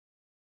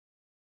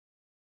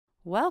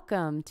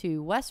Welcome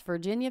to West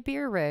Virginia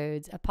Beer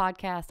Roads, a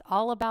podcast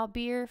all about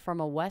beer from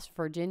a West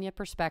Virginia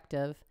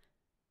perspective.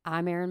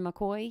 I'm Erin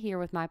McCoy, here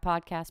with my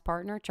podcast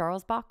partner,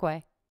 Charles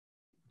Bockway.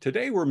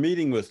 Today we're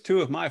meeting with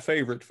two of my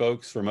favorite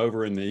folks from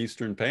over in the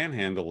eastern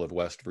panhandle of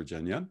West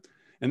Virginia,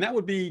 and that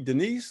would be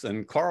Denise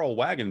and Karl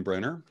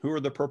Wagenbrenner, who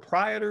are the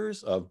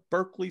proprietors of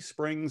Berkeley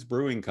Springs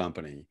Brewing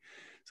Company.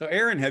 So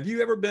Erin, have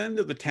you ever been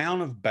to the town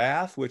of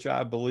Bath, which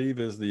I believe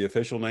is the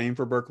official name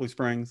for Berkeley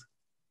Springs?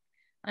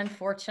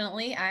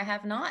 Unfortunately, I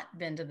have not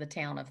been to the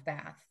town of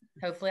Bath.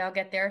 Hopefully I'll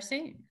get there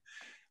soon.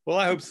 Well,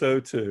 I hope so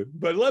too.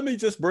 But let me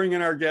just bring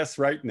in our guests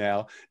right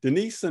now.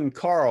 Denise and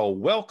Karl,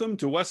 welcome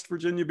to West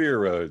Virginia Beer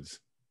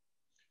Roads.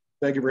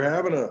 Thank you for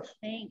having us.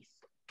 Thanks.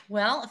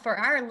 Well, for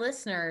our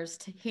listeners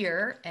to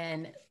hear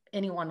and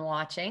anyone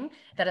watching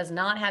that has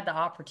not had the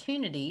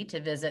opportunity to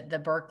visit the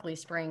Berkeley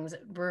Springs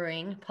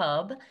Brewing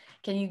Pub,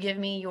 can you give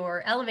me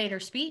your elevator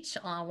speech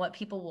on what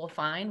people will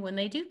find when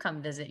they do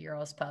come visit your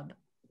all's pub?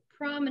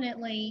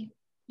 Prominently,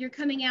 you're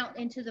coming out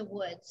into the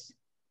woods.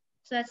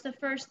 So that's the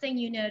first thing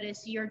you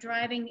notice. You're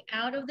driving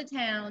out of the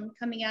town,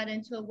 coming out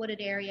into a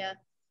wooded area,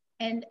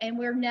 and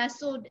we're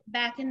nestled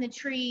back in the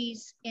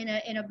trees in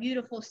a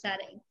beautiful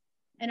setting.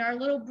 And our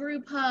little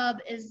brew pub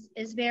is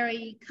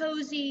very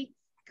cozy,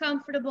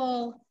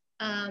 comfortable.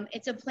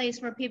 It's a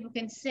place where people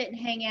can sit and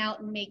hang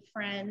out and make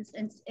friends,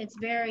 and it's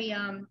very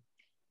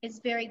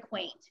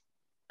quaint.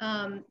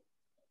 And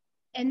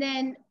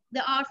then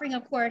the offering,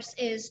 of course,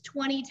 is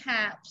 20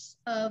 taps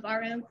of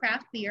our own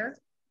craft beer,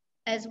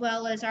 as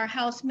well as our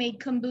house-made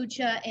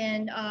kombucha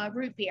and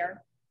root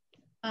beer.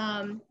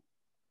 Some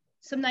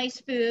nice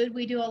food.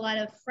 We do a lot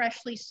of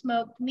freshly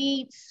smoked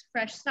meats,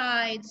 fresh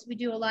sides. We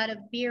do a lot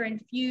of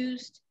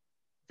beer-infused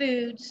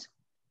foods.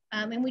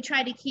 And we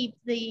try to keep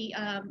the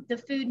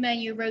food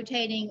menu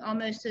rotating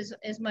almost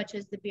as much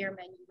as the beer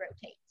menu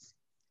rotates.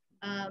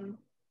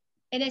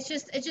 And it's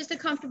just a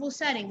comfortable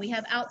setting. We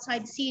have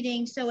outside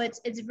seating, so it's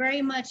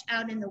very much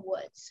out in the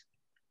woods.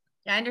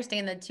 I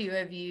understand that two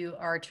of you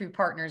are true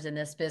partners in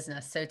this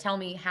business. So tell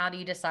me, how do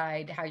you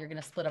decide how you're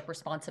going to split up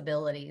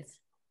responsibilities?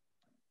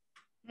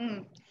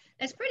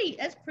 That's pretty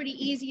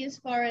easy as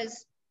far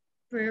as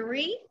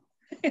brewery.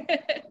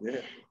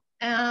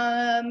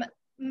 Yeah.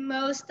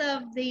 Most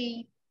of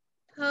the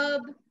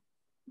pub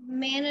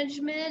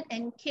management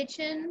and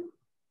kitchen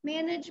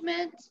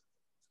management.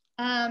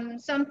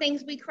 Some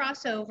things we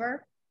cross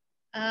over,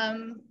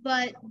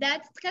 but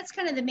that's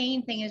kind of the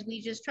main thing, is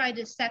we just try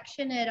to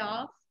section it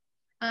off.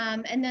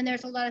 And then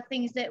there's a lot of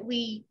things that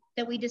we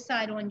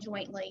decide on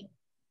jointly.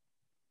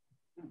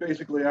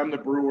 Basically, I'm the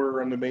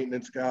brewer, I'm the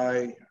maintenance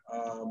guy.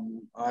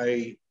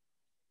 I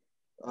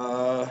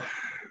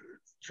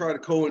try to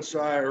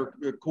coincide or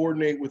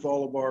coordinate with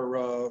all of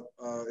our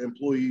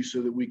employees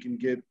so that we can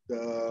get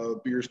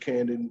beers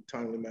canned in a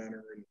timely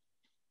manner,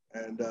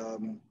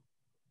 and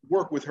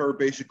work with her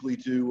basically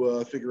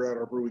to figure out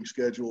our brewing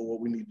schedule, what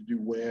we need to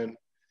do when,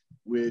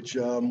 which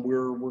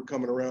we're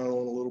coming around on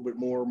a little bit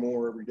more and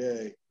more every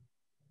day.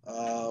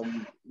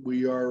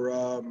 We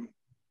are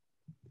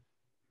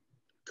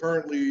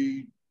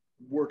currently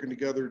working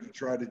together to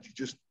try to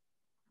just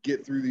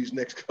get through these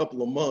next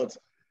couple of months,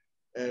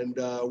 and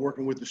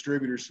working with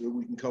distributors so that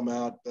we can come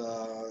out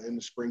in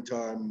the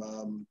springtime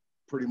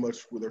pretty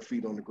much with our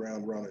feet on the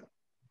ground running.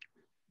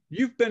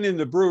 You've been in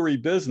the brewery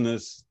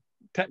business,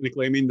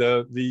 technically, I mean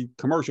the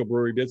commercial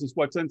brewery business,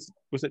 since,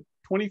 was it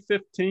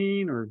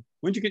 2015, or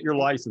when did you get your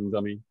license?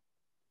 I mean,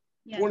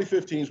 Yeah.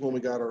 2015 is when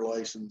we got our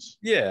license.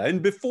 yeah,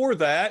 and before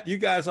that, you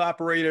guys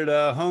operated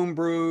a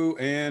homebrew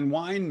and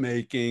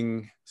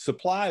winemaking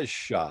supplies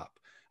shop.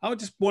 I would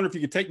just wonder if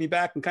you could take me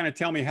back and kind of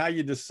tell me how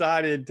you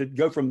decided to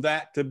go from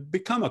that to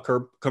become a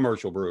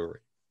commercial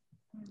brewery.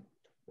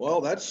 Well,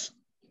 that's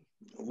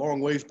a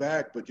long ways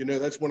back, but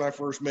that's when I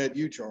first met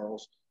you,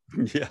 Charles.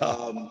 Yeah,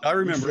 I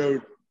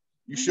remember.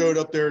 You showed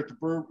up there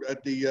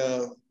at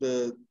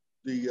the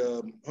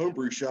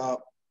homebrew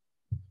shop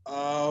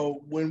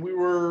when we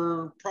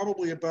were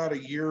probably about a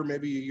year,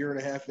 maybe a year and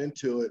a half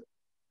into it.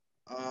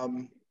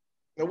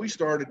 Now we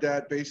started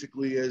that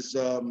basically as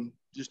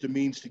just a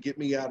means to get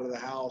me out of the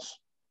house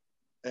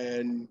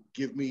and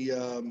give me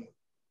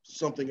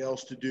something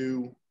else to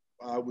do.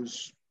 I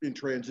was in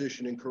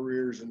transition in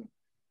careers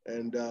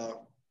and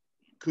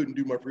couldn't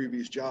do my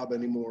previous job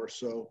anymore.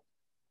 So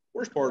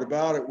worst part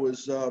about it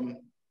was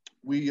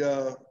we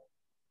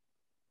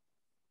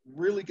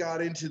really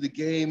got into the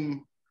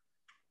game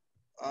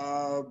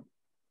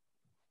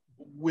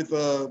with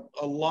a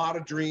lot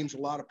of dreams, a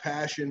lot of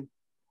passion,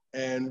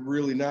 and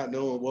really not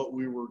knowing what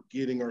we were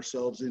getting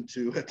ourselves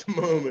into at the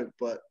moment.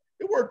 But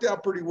it worked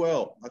out pretty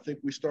well. I think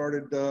we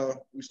started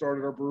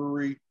our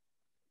brewery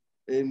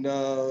in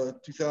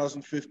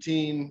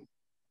 2015,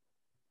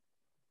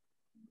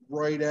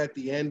 right at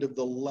the end of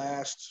the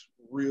last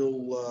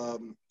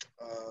real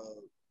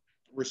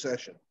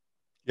recession.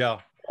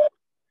 Yeah.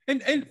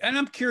 And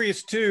I'm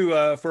curious too,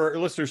 for our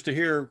listeners to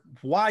hear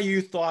why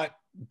you thought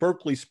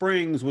Berkeley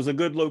Springs was a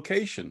good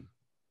location.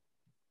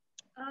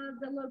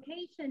 The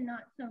location,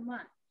 not so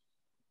much.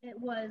 It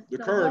was The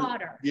the current,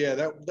 water. yeah,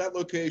 that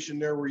location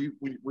there where you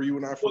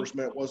and I first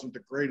met wasn't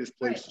the greatest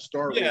place Right. to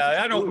start with. Yeah, as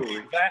a I don't brewery.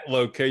 mean that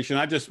location.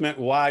 I just meant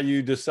why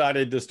you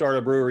decided to start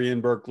a brewery in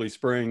Berkeley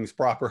Springs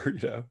proper,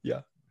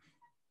 yeah.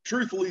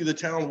 Truthfully, the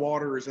town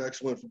water is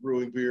excellent for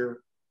brewing beer.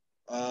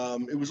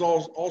 It's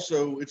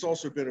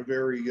also been a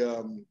very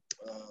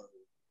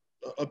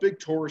a big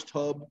tourist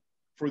hub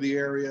for the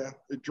area.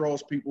 It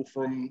draws people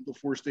from the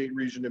 4-state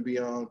region and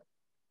beyond.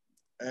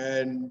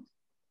 And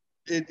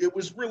it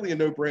was really a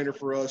no-brainer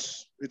for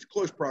us. It's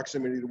close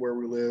proximity to where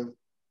we live,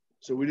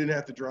 so we didn't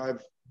have to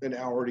drive an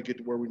hour to get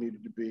to where we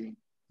needed to be.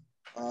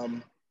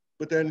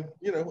 But then,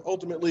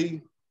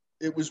 ultimately,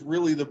 it was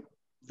really the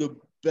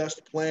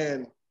best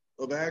plan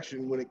of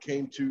action when it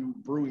came to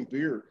brewing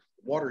beer.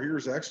 Water here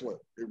is excellent.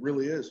 It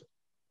really is.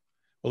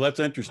 Well,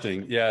 that's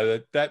interesting. Yeah,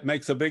 that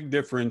makes a big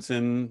difference.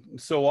 And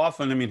so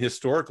often, I mean,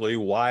 historically,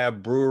 why a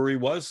brewery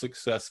was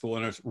successful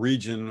in a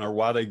region or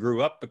why they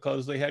grew up,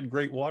 because they had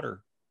great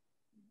water.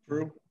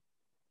 True.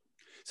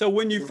 So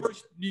when you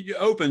first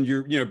opened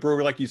your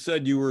brewery, like you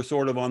said, you were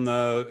sort of on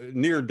the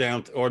near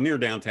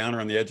downtown or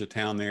on the edge of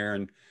town there,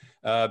 and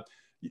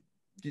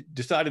you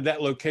decided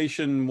that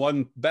location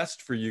wasn't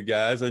best for you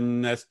guys.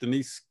 And as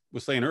Denise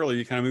was saying earlier,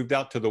 you kind of moved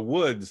out to the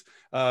woods.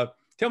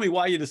 Tell me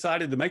why you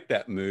decided to make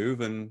that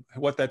move and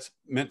what that's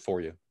meant for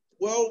you.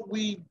 Well,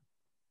 we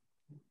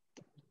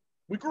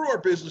grew our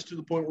business to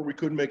the point where we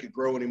couldn't make it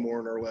grow anymore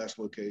in our last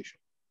location.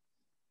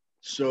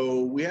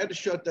 So we had to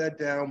shut that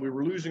down. We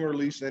were losing our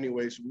lease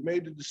anyway, so we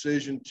made the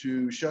decision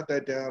to shut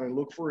that down and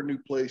look for a new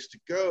place to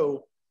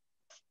go.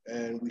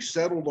 And we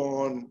settled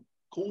on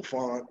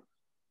Kolsch,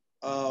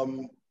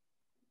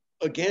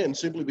 again,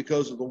 simply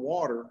because of the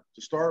water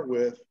to start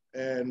with.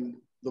 And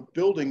the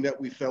building that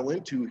we fell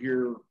into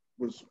here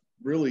was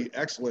really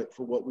excellent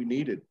for what we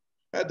needed.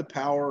 Had the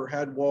power,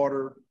 had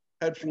water,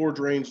 had floor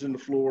drains in the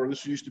floor.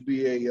 This used to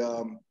be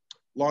a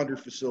laundry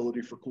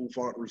facility for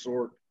Kolsch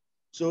Resort.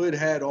 So it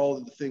had all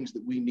of the things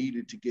that we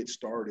needed to get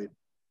started.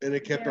 And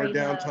it kept our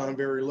downtime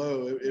very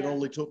low. It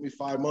only took me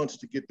 5 months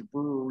to get the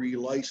brewery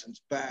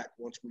license back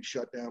once we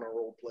shut down our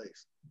old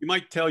place. You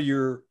might tell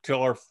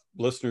our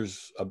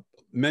listeners,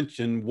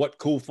 mention what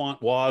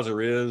Kolsch was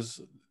or is.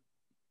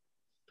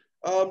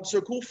 So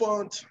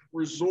Kolsch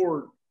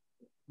Resort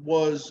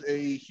was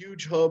a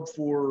huge hub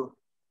for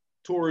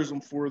tourism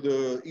for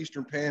the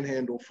Eastern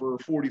Panhandle for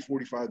 40,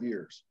 45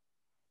 years.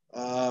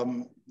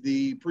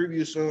 The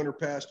previous owner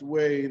passed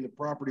away and the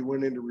property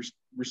went into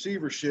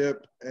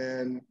receivership,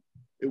 and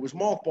it was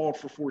mothballed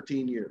for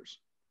 14 years.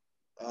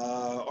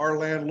 Our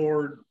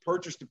landlord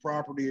purchased the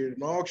property at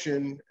an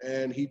auction,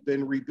 and he'd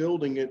been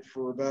rebuilding it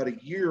for about a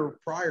year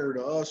prior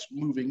to us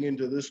moving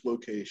into this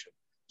location.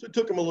 So it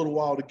took him a little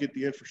while to get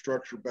the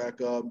infrastructure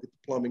back up, get the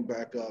plumbing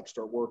back up,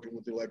 start working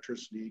with the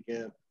electricity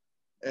again,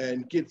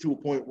 and get to a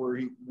point where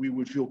we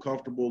would feel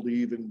comfortable to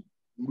even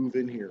move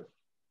in here.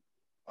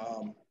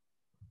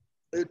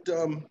 It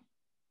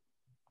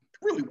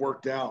really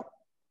worked out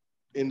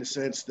in the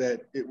sense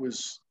that it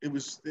was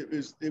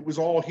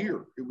all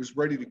here. It was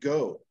ready to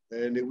go,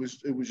 and it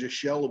was a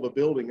shell of a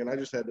building, and I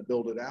just had to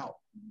build it out.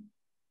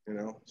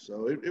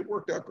 So it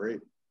worked out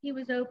great. He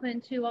was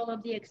open to all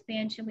of the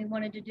expansion we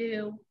wanted to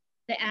do,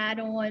 the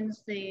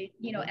add-ons,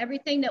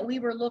 everything that we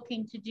were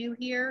looking to do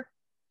here,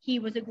 he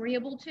was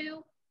agreeable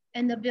to.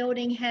 And the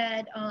building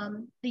had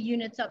the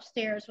units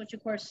upstairs, which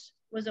of course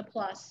was a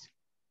plus.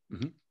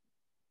 Mm-hmm.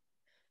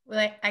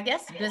 Well, I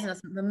guess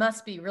business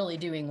must be really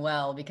doing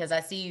well, because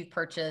I see you've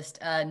purchased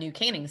a new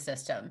canning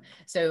system.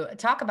 So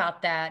talk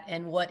about that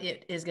and what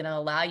it is going to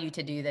allow you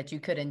to do that you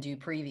couldn't do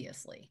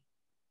previously.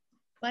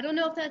 I don't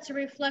know if that's a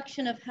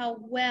reflection of how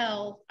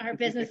well our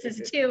business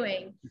is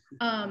doing,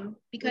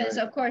 because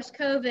of course,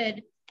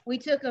 COVID, we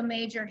took a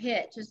major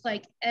hit, just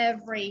like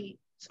every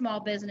small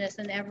business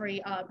and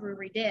every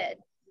brewery did.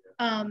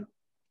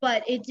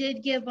 But it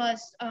did give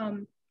us,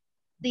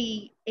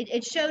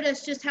 it showed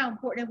us just how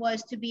important it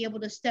was to be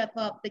able to step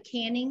up the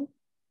canning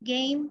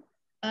game,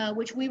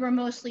 which we were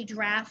mostly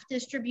draft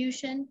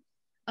distribution.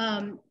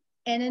 And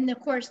then of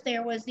course,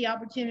 there was the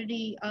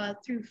opportunity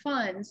through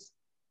funds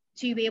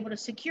to be able to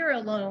secure a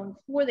loan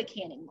for the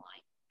canning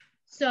line.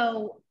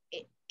 So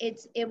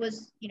it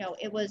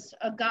was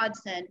a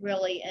godsend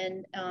really.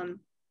 And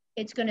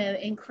it's gonna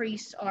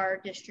increase our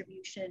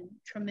distribution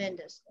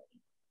tremendously.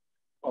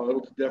 Oh,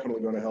 it's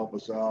definitely going to help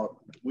us out.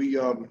 We,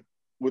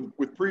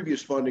 with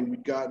previous funding,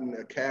 we'd gotten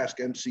a cask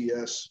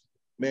MCS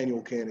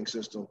manual canning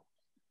system.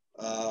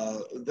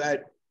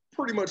 That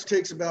pretty much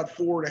takes about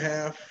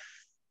 4.5,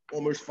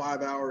 almost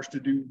 5 hours to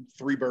do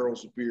 3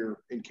 barrels of beer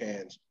in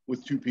cans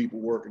with 2 people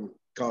working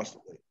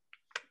constantly.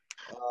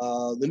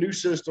 The new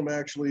system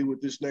actually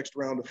with this next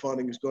round of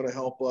funding is going to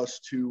help us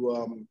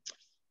to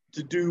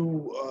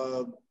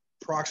do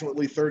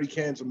approximately 30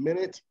 cans a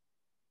minute,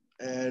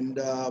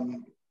 and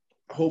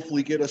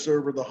hopefully get us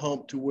over the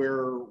hump to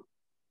where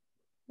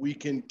we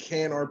can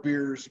can our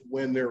beers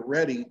when they're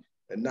ready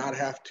and not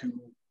have to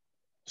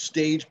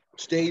stage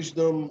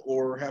them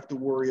or have to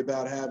worry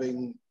about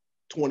having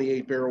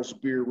 28 barrels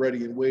of beer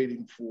ready and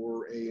waiting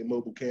for a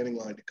mobile canning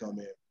line to come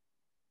in.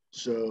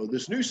 So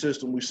this new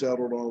system we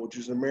settled on, which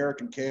is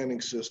American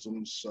Canning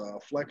Systems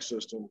Flex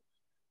system,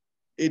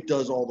 it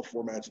does all the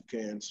formats of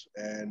cans,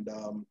 and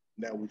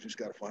now we've just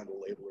got to find a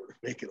labeler to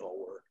make it all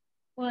work.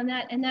 Well,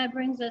 and that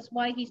brings us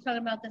why he's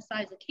talking about the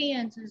size of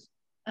cans is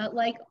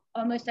like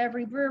almost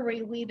every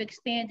brewery, we've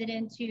expanded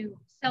into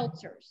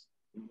seltzers.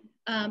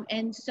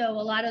 And so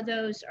a lot of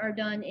those are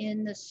done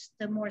in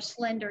the more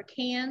slender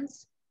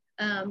cans,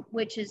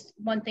 which is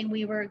one thing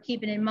we were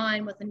keeping in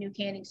mind with the new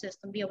canning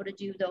system, be able to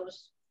do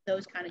those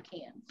kind of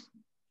cans.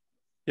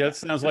 Yeah, it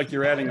sounds like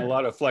you're adding a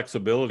lot of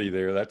flexibility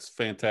there. That's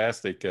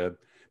fantastic.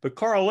 But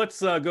Karl,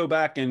 let's go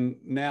back and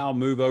now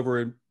move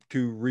over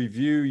to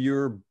review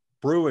your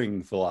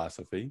brewing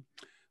philosophy.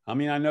 I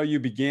mean, I know you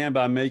began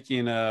by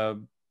making a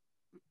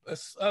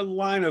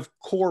line of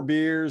core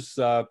beers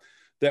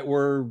that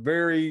were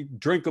very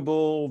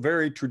drinkable,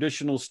 very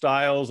traditional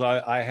styles.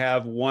 I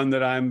have one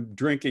that I'm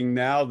drinking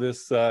now,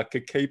 this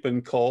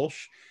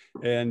Kolsch,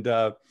 and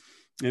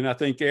I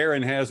think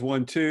Aaron has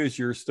one too. Is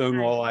your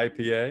Stonewall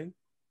IPA?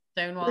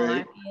 Stonewall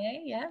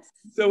IPA, yes.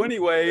 So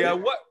anyway,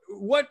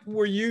 what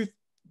were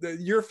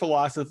your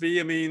philosophy?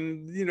 I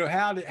mean, you know,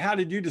 how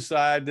did you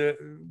decide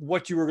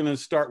what you were going to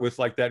start with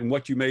like that, and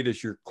what you made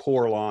as your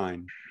core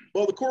line?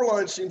 Well, the core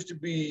line seems to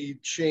be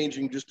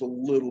changing just a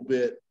little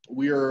bit.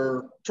 We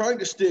are trying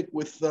to stick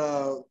with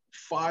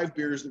 5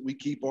 beers that we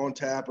keep on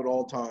tap at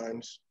all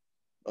times.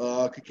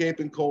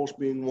 Kolsch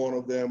being one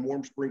of them,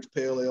 Warm Springs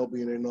Pale Ale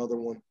being another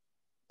one.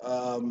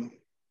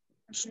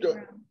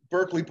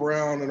 Berkeley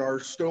Brown and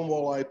our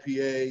Stonewall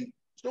IPA.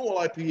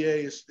 Stonewall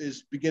IPA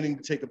is beginning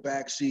to take a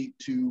backseat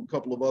to a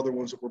couple of other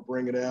ones that we're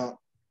bringing out.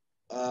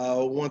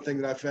 One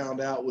thing that I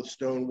found out with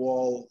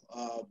Stonewall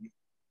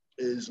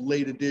is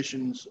late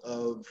additions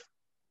of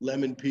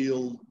lemon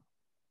peel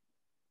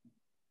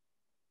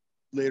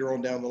later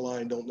on down the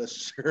line don't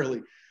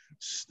necessarily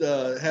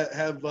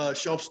have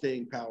shelf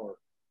staying power.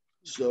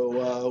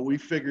 So we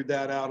figured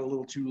that out a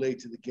little too late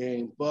to the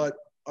game, but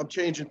I'm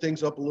changing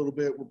things up a little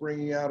bit. We're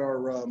bringing out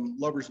our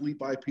Lover's Leap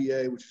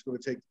IPA, which is going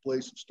to take the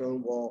place of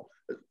Stonewall,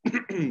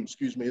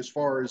 excuse me, as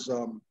far as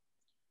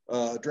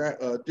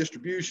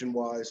distribution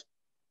wise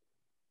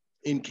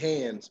in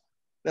cans.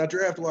 Now,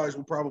 draft wise,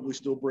 we'll probably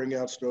still bring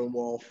out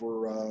Stonewall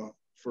for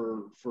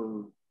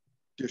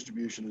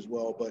distribution as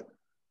well, but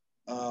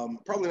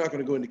probably not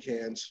going to go into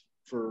cans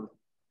for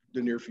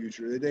the near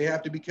future. They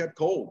have to be kept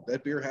cold.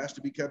 That beer has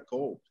to be kept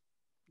cold,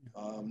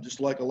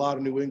 just like a lot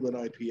of New England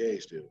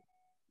IPAs do.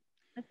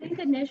 I think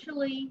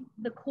initially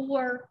the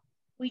core,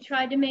 we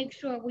tried to make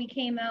sure we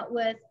came out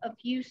with a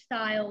few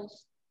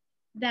styles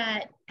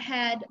that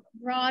had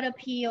broad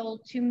appeal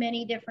to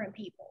many different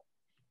people,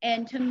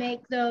 and to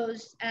make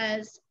those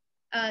as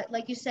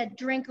like you said,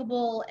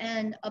 drinkable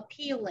and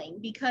appealing,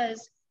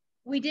 because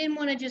we didn't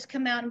want to just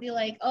come out and be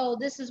like, oh,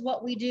 this is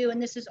what we do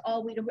and this is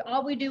all we do.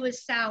 All we do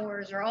is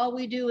sours, or all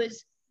we do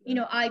is, you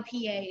know,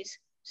 IPAs.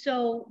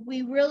 So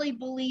we really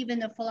believe in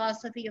the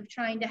philosophy of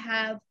trying to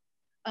have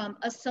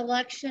a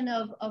selection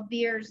of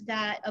beers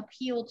that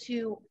appeal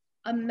to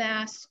a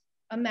mass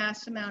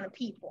amount of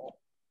people.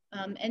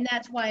 And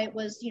that's why it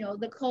was, you know,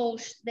 the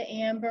Kolsch, the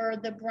Amber,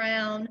 the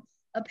Brown,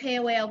 a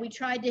Pale Ale. We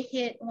tried to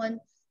hit on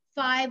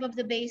 5 of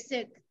the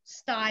basic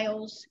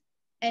styles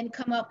and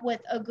come up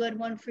with a good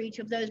one for each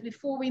of those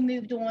before we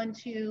moved on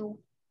to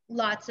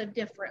lots of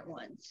different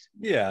ones.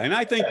 Yeah, and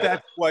I think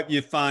that's what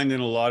you find in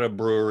a lot of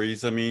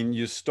breweries. I mean,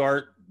 you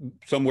start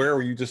somewhere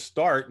where you just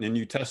start and then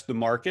you test the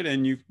market,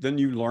 and then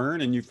you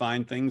learn and you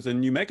find things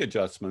and you make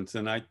adjustments.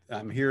 And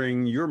I'm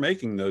hearing you're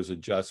making those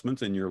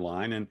adjustments in your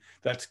line, and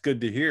that's good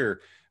to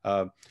hear.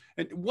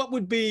 And what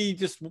would be,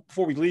 just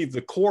before we leave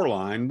the core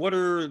line, what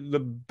are the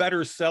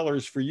better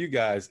sellers for you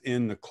guys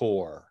in the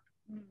core?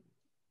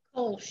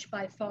 Kolsch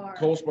by far.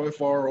 Kolsch by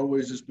far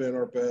always has been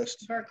our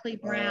best. Berkeley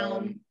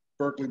Brown.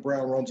 Berkeley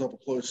Brown runs up a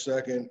close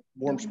second.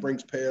 Warm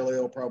Springs Pale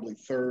Ale probably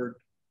third.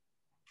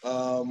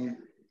 The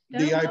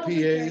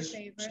IPAs,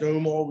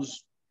 Stonewall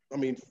was, I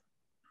mean,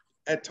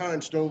 at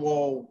times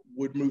Stonewall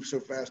would move so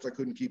fast I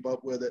couldn't keep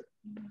up with it.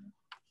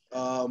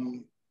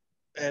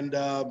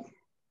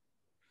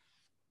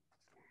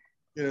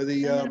 You know,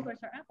 the of course,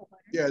 our apple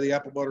butter. Yeah, the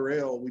apple butter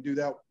ale. We do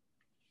that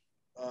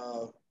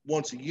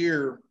once a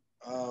year,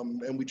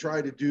 and we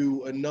try to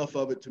do enough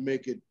of it to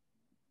make it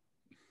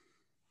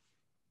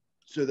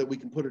so that we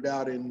can put it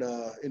out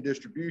in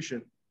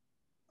distribution.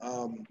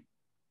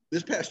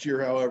 This past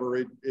year,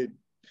 however,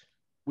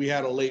 we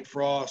had a late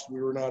frost.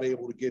 We were not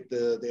able to get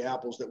the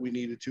apples that we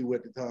needed to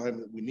at the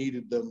time that we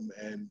needed them,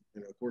 and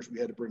you know, of course, we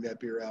had to bring that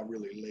beer out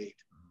really late.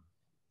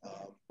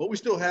 But we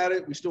still had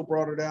it. We still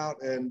brought it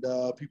out, and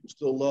people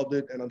still loved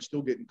it, and I'm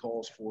still getting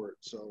calls for it.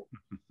 So,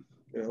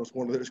 you know, it's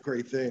one of those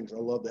great things. I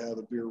love to have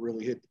the beer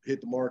really hit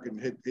the market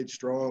and hit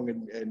strong,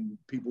 and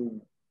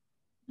people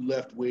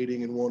left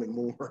waiting and wanting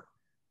more.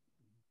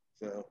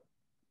 So.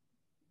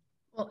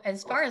 Well,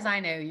 as far as I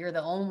know, you're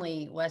the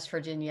only West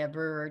Virginia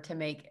brewer to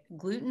make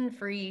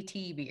gluten-free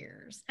tea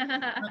beers.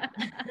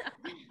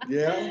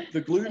 Yeah,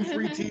 the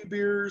gluten-free tea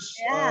beers.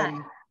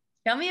 Yeah.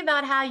 Tell me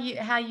about how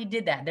you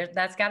did that.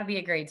 That's got to be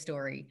a great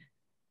story.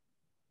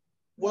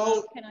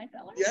 Well, can I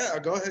tell her? Yeah,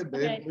 go ahead,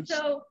 babe. Okay,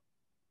 so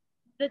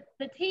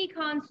the tea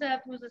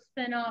concept was a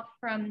spinoff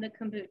from the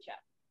kombucha.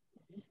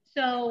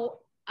 So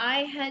I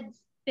had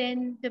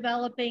been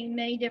developing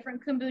many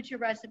different kombucha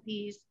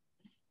recipes,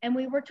 and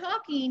we were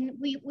talking,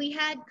 we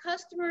had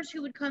customers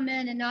who would come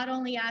in and not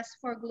only ask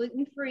for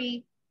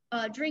gluten-free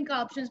drink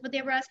options, but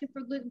they were asking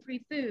for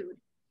gluten-free food.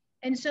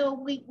 And so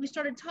we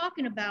started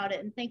talking about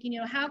it and thinking,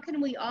 how can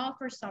we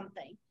offer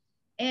something?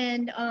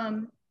 And,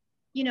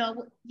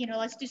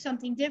 let's do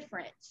something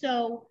different.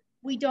 So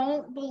we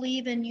don't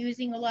believe in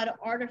using a lot of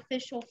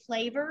artificial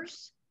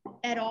flavors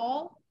at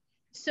all.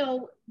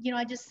 So,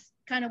 I just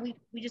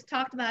we just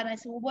talked about it. And I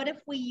said, well, what if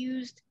we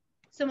used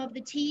some of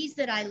the teas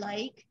that I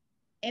like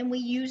and we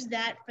use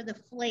that for the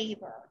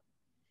flavor?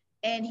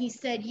 And he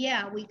said,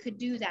 yeah, we could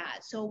do that.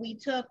 So we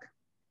took,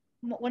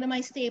 one of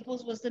my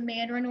staples was the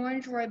Mandarin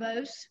Orange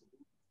Rooibos,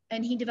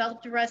 and he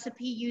developed a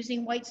recipe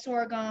using white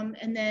sorghum.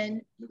 And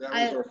then that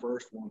was our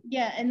first one.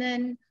 Yeah, and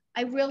then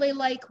I really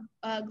like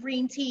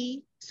green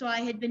tea. So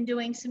I had been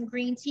doing some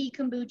green tea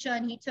kombucha,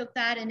 and he took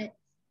that and it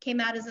came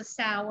out as a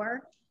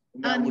sour.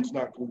 And that one's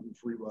not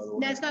gluten-free, by the way.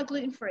 That's not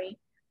gluten-free.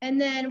 And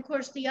then, of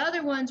course, the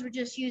other ones were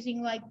just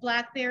using like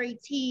blackberry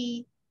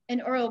tea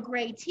and Earl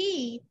Grey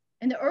tea.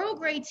 And the Earl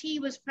Grey tea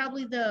was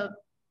probably the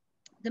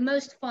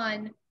most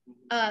fun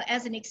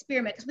as an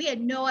experiment, because we had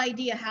no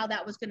idea how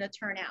that was going to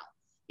turn out.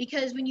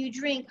 Because when you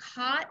drink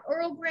hot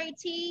Earl Grey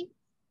tea,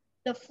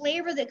 the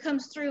flavor that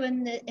comes through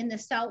in the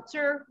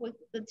seltzer with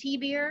the tea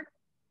beer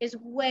is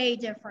way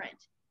different.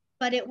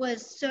 But it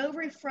was so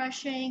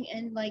refreshing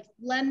and like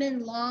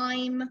lemon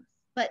lime,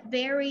 but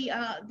very,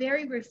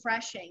 very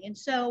refreshing. And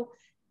so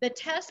the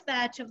test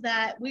batch of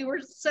that, we were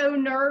so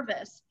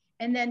nervous.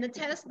 And then the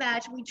test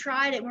batch, we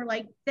tried it and we're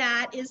like,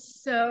 that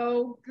is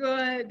so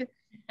good.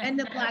 And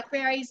the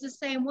blackberry is the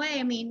same way.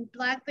 I mean,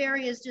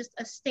 blackberry is just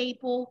a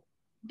staple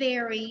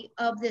berry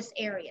of this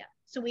area.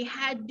 So we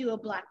had to do a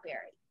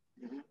blackberry.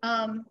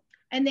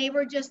 And they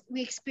were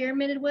we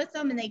experimented with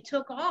them and they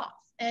took off.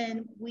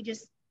 And we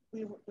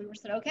were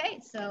said, okay,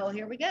 so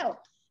here we go.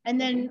 And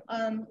then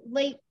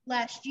late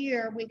last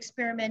year, we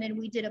experimented,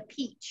 we did a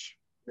peach.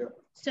 Yeah.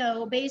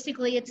 So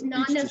basically it's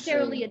not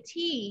necessarily a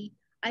tea.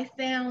 I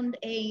found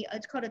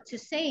it's called a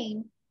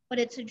tisane, but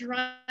it's a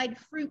dried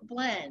fruit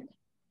blend.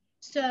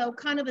 So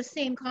kind of the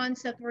same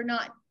concept.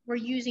 We're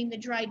using the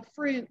dried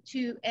fruit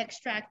to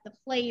extract the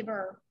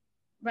flavor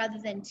rather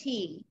than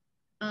tea.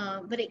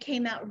 But it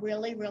came out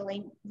really,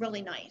 really,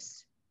 really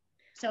nice.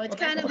 So it's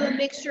kind of a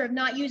mixture of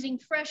not using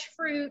fresh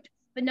fruit,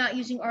 but not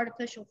using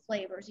artificial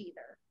flavors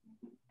either.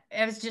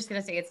 I was just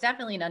going to say, it's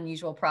definitely an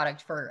unusual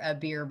product for a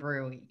beer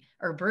brewery.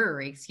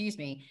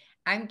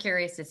 I'm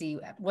curious to see,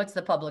 what's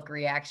the public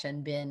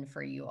reaction been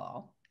for you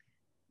all?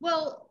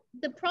 Well,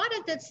 the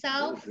product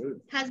itself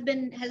has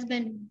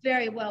been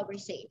very well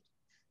received.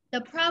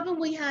 The problem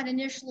we had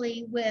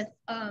initially with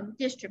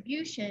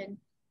distribution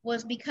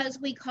was because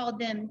we called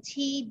them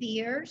tea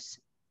beers,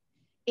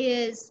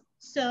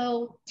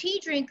 so tea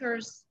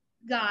drinkers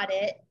got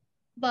it,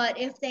 but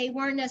if they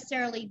weren't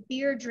necessarily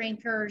beer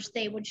drinkers,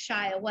 they would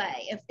shy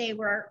away. If they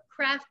were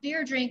craft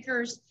beer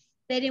drinkers,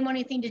 they didn't want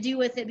anything to do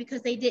with it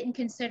because they didn't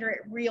consider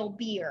it real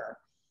beer.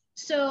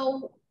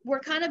 So we're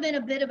kind of in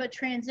a bit of a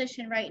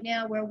transition right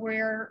now where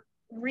we're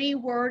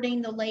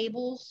rewording the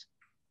labels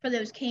for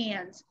those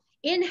cans.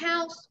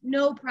 In-house,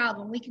 no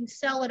problem. We can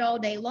sell it all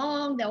day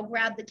long. They'll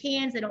grab the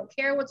cans. They don't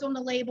care what's on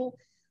the label.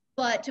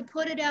 But to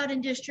put it out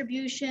in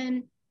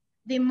distribution,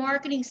 the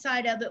marketing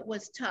side of it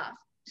was tough.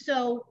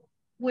 So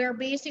we're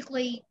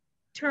basically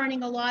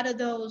turning a lot of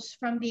those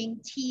from being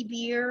tea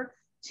beer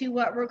to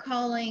what we're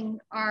calling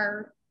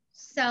our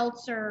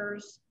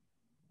seltzers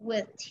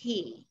with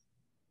tea.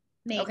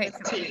 Okay,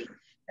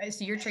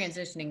 so you're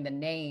transitioning the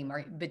name,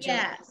 but you're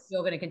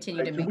still going to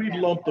continue to make. So we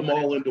lump them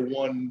all into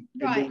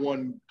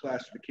one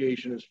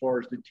classification as far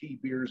as the tea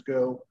beers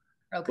go.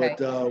 Okay.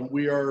 But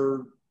we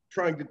are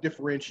trying to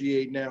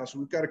differentiate now. So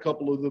we've got a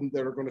couple of them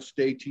that are going to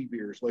stay tea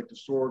beers, like the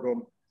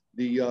sorghum,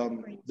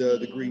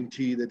 the green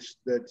tea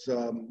that's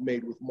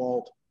made with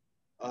malt,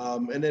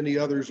 and then the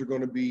others are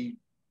going to be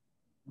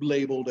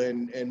labeled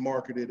and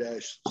marketed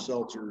as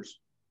seltzers.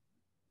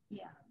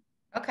 Yeah.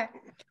 Okay.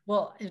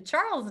 Well,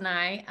 Charles and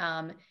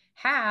I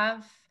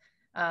have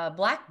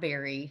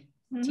blackberry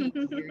tea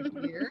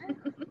here.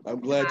 I'm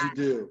glad you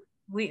do.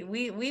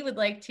 We would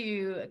like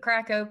to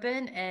crack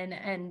open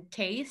and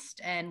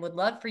taste, and would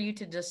love for you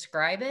to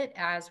describe it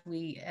as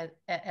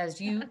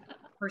you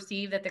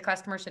perceive that the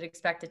customer should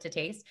expect it to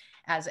taste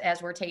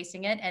as we're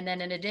tasting it. And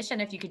then in addition,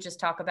 if you could just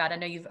talk about, I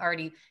know you've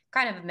already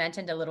kind of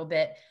mentioned a little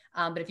bit,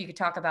 but if you could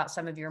talk about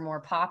some of your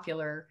more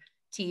popular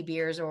tea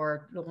beers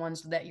or the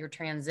ones that you're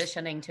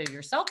transitioning to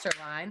your seltzer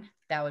line,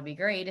 that would be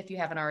great if you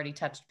haven't already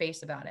touched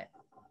base about it.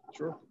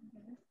 Sure.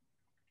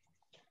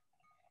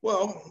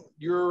 Well,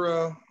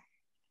 you're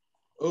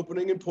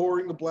opening and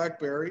pouring the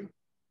blackberry.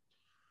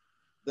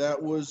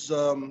 That was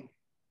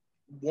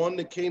one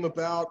that came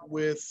about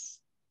with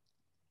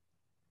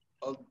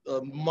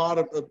a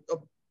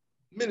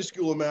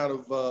minuscule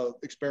amount of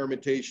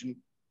experimentation.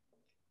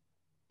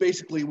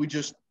 Basically, we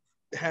just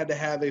had to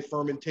have a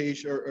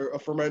fermentation or a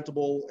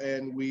fermentable,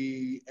 and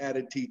we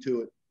added tea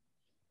to it.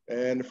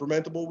 And the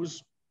fermentable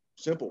was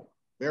simple,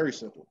 very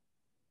simple.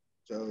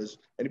 So as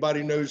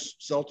anybody knows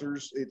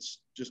seltzers, it's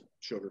just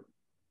sugar.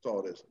 That's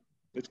all it is.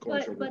 It's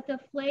corn sugar. But the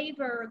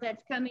flavor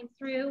that's coming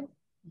through,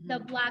 the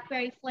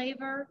blackberry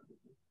flavor,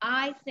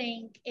 I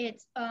think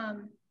it's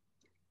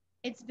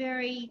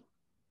very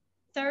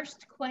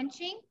thirst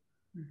quenching,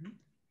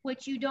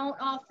 which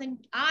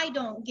I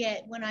don't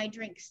get when I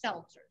drink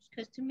seltzers,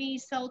 because to me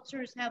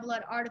seltzers have a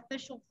lot of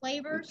artificial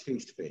flavors. They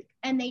taste fake.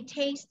 And they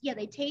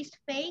taste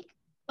fake,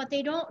 but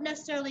they don't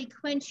necessarily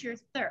quench your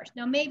thirst.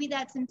 Now maybe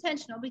that's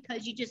intentional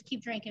because you just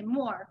keep drinking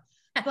more.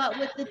 But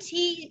with the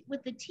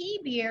tea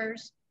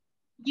beers,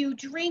 you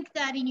drink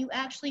that and you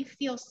actually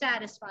feel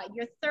satisfied.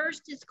 Your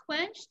thirst is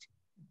quenched,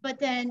 but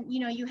then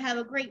you have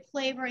a great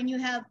flavor and you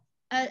have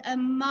a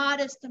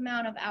modest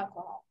amount of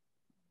alcohol.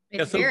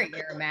 It's very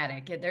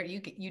aromatic.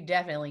 You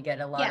definitely get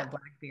a lot of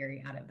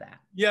blackberry out of that.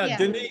 Yeah,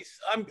 Denise,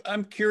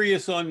 I'm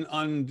curious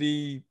on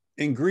the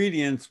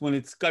ingredients when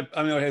it's got.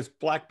 I mean, it has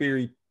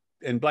blackberry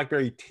and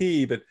blackberry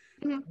tea, but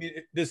I mean,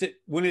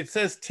 when it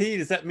says tea,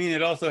 does that mean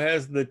it also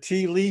has the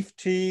tea leaf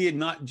tea and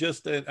not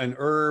just an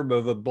herb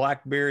of a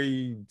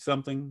blackberry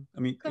something? I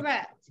mean,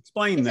 correct.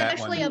 Explain that.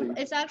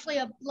 It's actually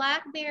a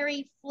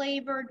blackberry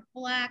flavored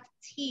black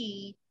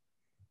tea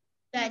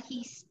that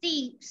he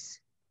steeps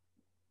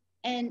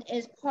and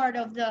is part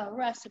of the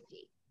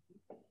recipe.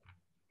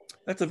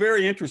 That's a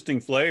very interesting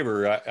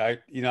flavor. I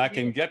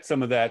can get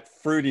some of that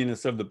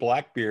fruitiness of the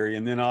blackberry,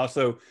 and then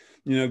also,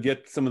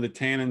 get some of the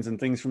tannins and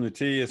things from the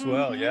tea as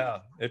well. Yeah,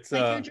 it's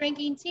like you're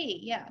drinking tea.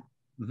 Yeah.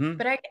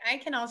 But I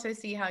can also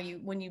see how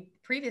when you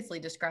previously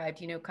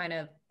described, kind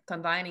of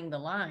combining the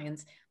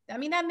lines. I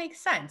mean, that makes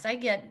sense. I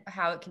get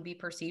how it can be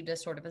perceived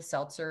as sort of a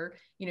seltzer,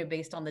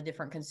 based on the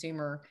different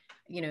consumer,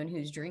 and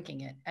who's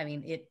drinking it. I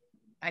mean,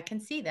 I can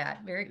see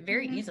that very,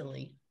 very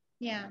easily.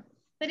 Yeah.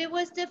 But it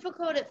was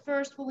difficult at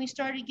first when we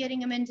started getting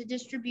them into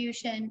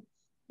distribution.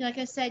 Like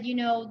I said,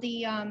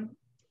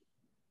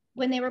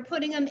 when they were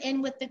putting them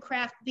in with the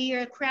craft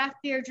beer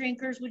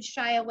drinkers would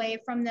shy away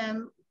from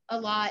them a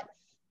lot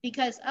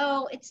because,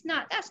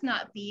 that's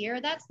not beer.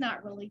 That's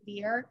not really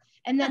beer.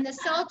 And then the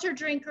seltzer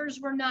drinkers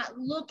were not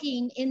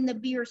looking in the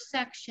beer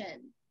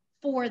section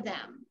for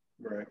them.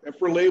 Right. And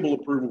for label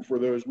approval for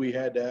those, we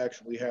had to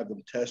actually have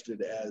them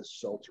tested as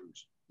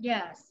seltzers.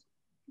 Yes.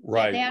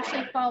 Right. They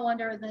actually fall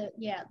under the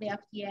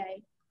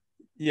FDA.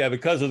 Yeah,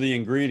 because of the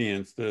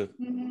ingredients, the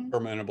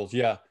fermentables.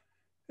 Yeah.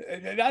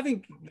 I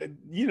think,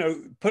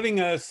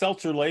 putting a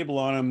seltzer label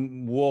on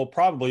them will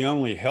probably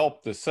only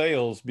help the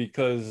sales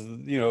because,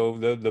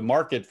 the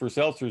market for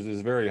seltzers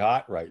is very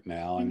hot right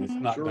now and it's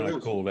not going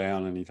to cool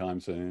down anytime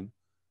soon.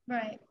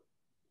 Right.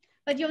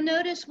 But you'll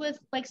notice with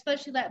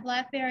especially that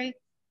blackberry,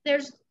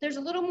 there's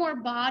a little more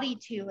body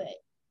to it.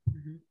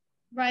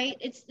 Right?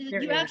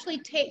 You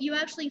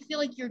actually feel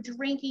like you're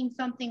drinking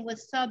something with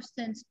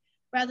substance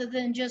rather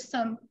than just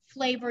some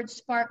flavored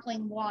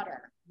sparkling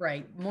water.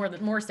 Right.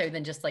 More so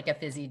than just like a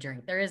fizzy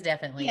drink. There is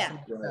definitely some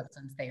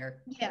substance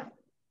there. Yeah.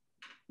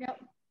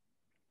 Yep.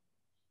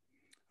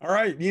 All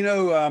right.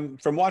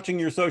 From watching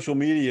your social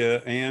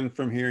media and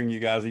from hearing you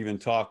guys even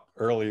talk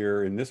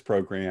earlier in this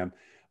program,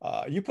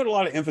 you put a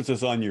lot of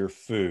emphasis on your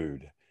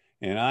food.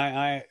 And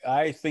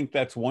I think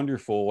that's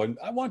wonderful. And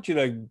I want you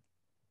to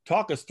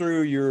talk us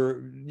through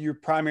your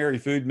primary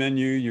food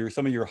menu,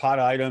 some of your hot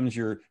items,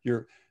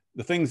 the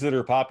things that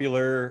are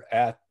popular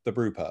at the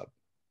brew pub.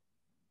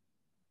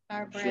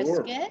 Our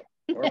brisket.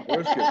 Sure. Our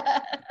brisket.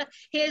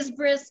 His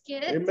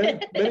brisket. In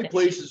many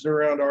places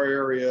around our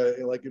area,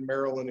 like in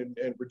Maryland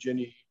and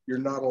Virginia, you're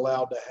not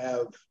allowed to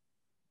have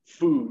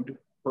food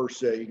per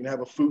se. You can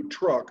have a food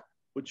truck,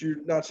 but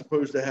you're not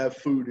supposed to have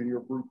food in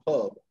your brew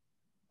pub.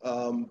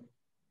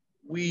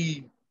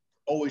 We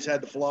always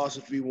had the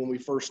philosophy when we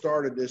first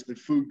started this that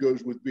food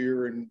goes with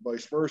beer and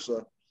vice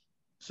versa.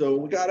 So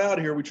we got out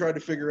here, we tried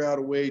to figure out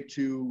a way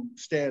to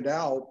stand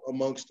out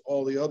amongst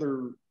all the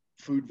other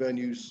food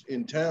venues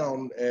in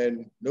town,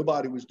 and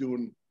nobody was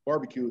doing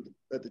barbecue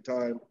at the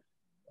time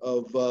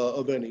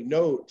of any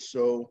note.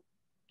 So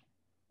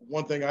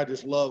one thing I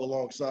just love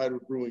alongside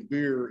with brewing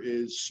beer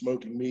is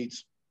smoking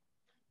meats.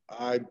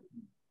 I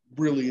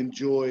really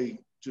enjoy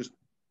just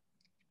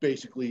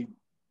basically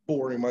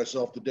boring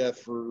myself to death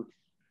for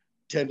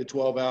 10 to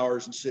 12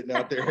 hours and sitting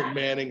out there and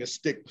manning a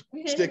stick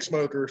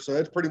smoker. So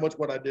that's pretty much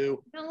what I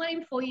do. Don't let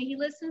him fool you. He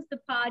listens to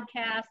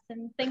podcasts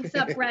and thinks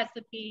up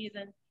recipes.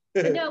 And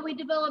no, we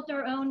developed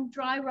our own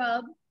dry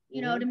rub,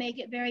 to make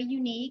it very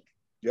unique.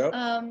 Yep.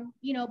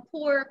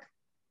 Pork,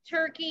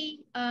 turkey,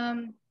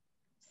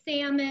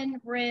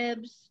 salmon,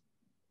 ribs.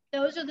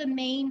 Those are the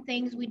main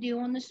things we do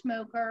on the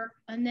smoker.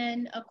 And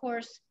then, of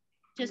course,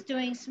 just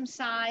doing some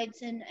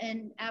sides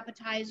and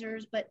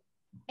appetizers. But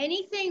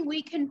anything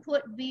we can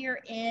put beer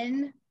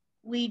in,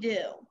 we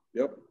do.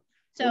 Yep.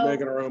 So we're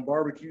making our own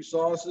barbecue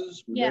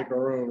sauces. We make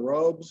our own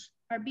rubs.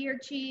 Our beer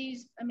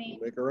cheese. I mean,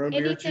 we make our own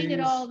anything beer cheese. At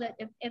all that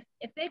if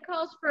it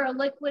calls for a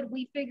liquid,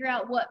 we figure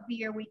out what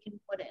beer we can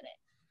put in it.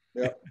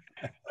 Yep.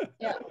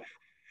 Yeah.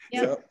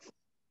 Yep.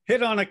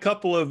 Hit on a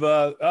couple of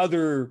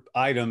other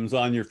items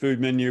on your food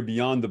menu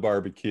beyond the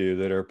barbecue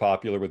that are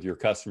popular with your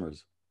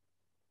customers.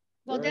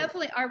 Well,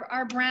 definitely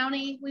our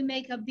brownie, we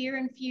make a beer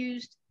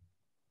infused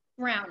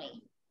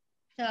brownie.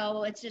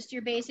 So it's just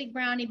your basic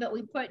brownie, but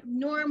we put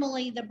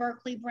normally the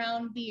Berkeley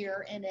brown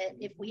beer in it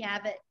if we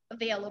have it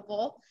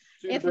available.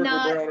 If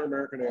not, brown or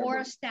American or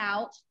a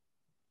stout.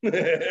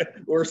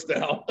 Or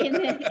stout. in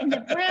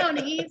the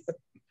brownies.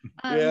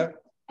 Yeah.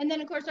 And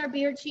then of course our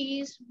beer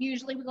cheese.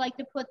 Usually we like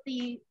to put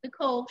the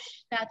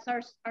Kolsch. That's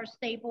our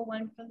staple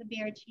one for the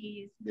beer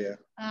cheese. Yeah.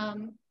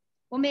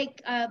 We'll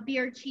make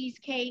beer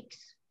cheesecakes.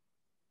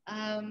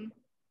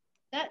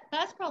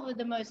 That's probably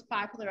the most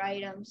popular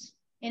items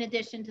in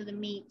addition to the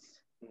meats.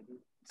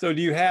 So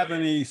do you have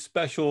any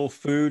special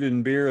food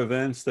and beer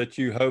events that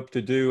you hope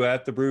to do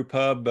at the brew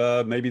pub,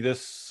 maybe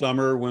this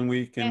summer when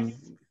we can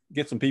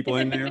get some people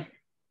in there?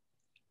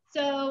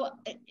 So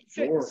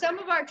Sure. some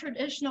of our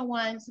traditional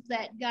ones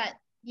that got,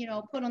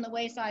 put on the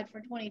wayside for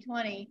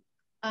 2020,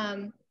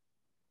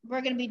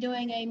 we're going to be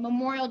doing a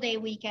Memorial Day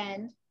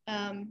weekend.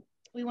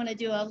 We want to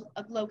do a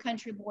low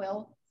country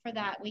boil for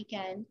that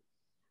weekend.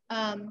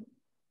 And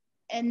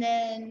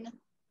then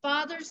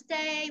Father's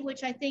Day,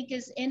 which I think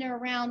is in or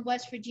around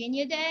West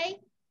Virginia Day,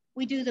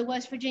 we do the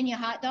West Virginia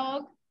hot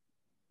dog.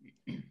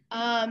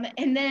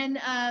 And then,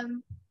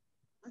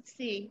 let's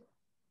see,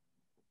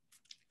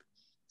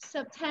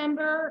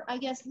 September, I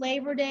guess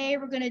Labor Day,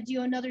 we're going to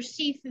do another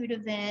seafood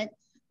event.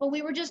 But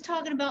we were just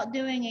talking about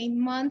doing a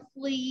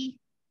monthly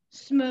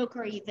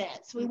smoker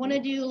event. So we want to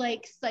do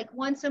like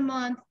once a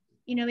month,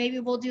 maybe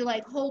we'll do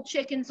like whole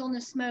chickens on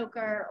the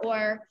smoker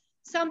or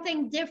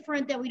something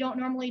different that we don't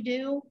normally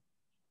do.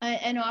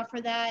 And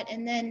offer that.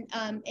 And then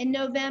in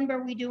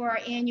November, we do our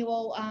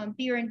annual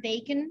Beer and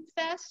Bacon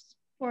Fest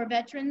for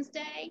Veterans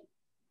Day.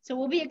 So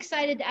we'll be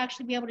excited to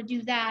actually be able to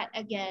do that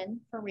again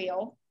for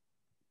real.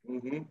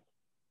 Mm-hmm.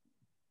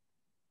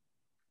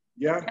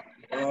 Yeah,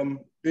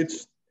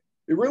 it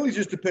really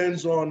just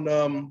depends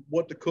on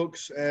what the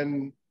cooks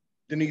and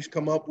Denise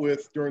come up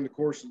with during the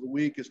course of the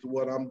week as to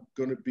what I'm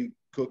going to be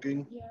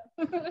cooking.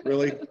 Yeah.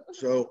 Really.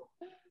 So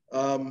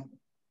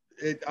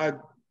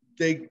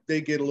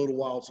they get a little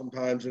wild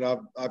sometimes, and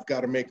I've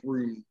got to make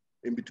room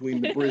in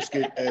between the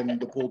brisket and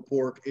the pulled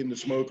pork in the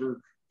smoker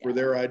for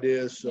their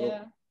ideas. So,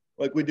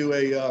 like we do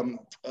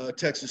a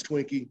Texas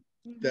Twinkie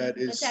that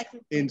is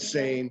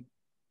insane.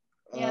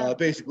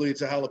 Basically,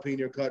 it's a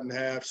jalapeno cut in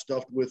half,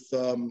 stuffed with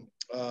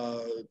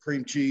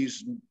cream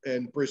cheese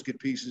and brisket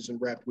pieces,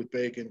 and wrapped with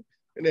bacon,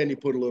 and then you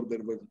put a little bit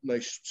of a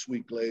nice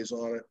sweet glaze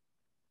on it.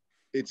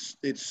 It's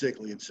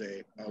sickly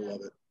insane. I love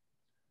it.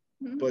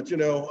 Mm-hmm. But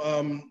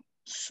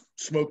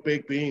smoked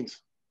baked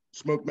beans,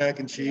 smoked mac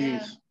and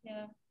cheese.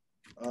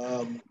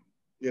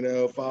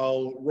 If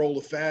I'll roll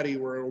a fatty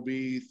where it'll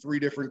be 3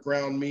 different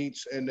ground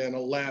meats and then a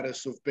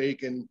lattice of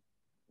bacon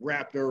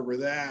wrapped over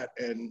that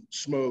and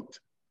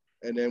smoked,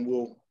 and then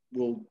we'll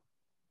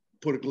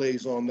put a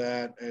glaze on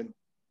that. And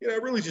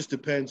it really just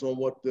depends on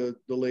what the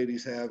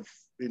ladies have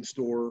in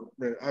store.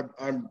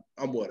 I'm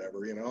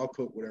whatever, I'll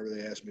cook whatever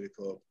they ask me to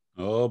cook.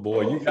 Oh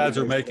boy, you guys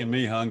are making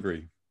me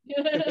hungry.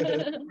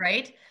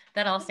 Right?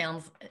 That all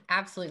sounds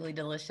absolutely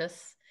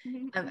delicious.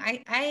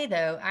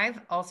 I've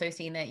also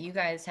seen that you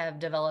guys have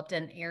developed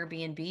an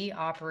Airbnb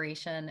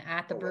operation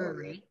at the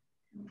brewery.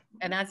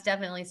 And that's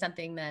definitely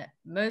something that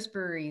most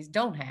breweries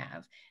don't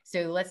have.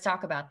 So let's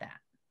talk about that.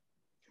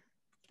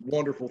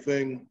 Wonderful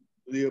thing.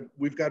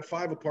 We've got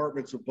 5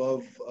 apartments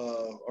above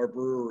our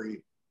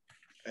brewery,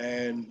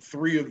 and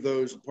 3 of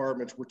those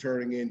apartments we're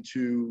turning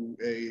into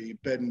a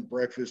bed and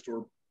breakfast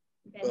or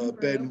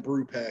bed and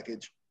brew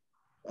package.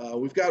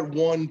 We've got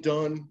 1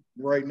 done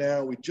right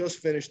now. We just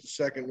finished the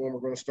second one. We're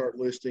going to start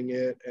listing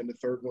it, and the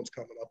third one's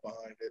coming up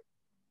behind it.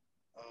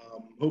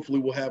 Hopefully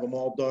we'll have them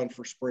all done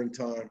for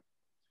springtime.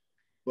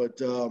 But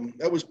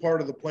that was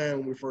part of the plan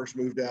when we first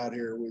moved out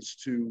here, was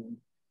to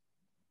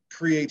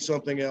create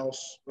something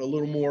else, a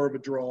little more of a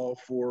draw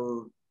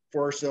for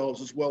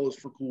ourselves as well as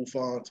for Cool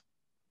Font.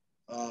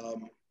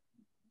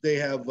 They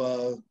have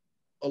a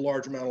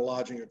large amount of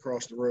lodging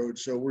across the road,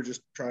 so we're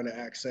just trying to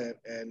accent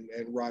and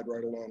ride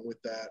right along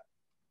with that.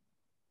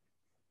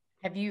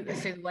 So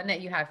the one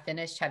that you have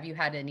finished, have you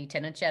had any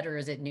tenants yet, or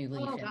is it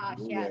newly finished? Gosh,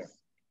 yes.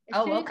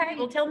 Okay.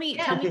 Well, tell me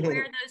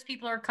where those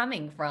people are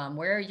coming from.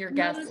 Where are your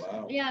guests?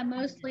 Yeah,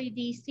 mostly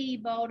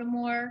DC,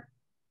 Baltimore,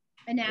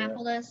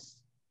 Annapolis.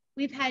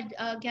 We've had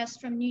guests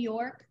from New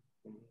York.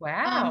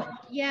 Wow.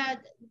 I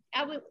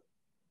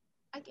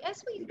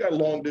guess we've got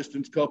long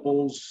distance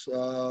couples.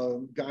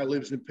 Guy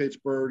lives in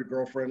Pittsburgh, a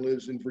girlfriend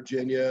lives in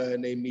Virginia,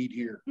 and they meet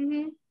here.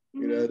 Mm-hmm.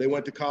 They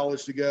went to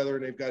college together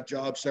and they've got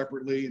jobs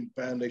separately, and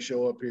bam, they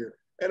show up here.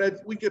 And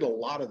we get a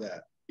lot of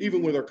that,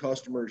 even with our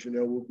customers.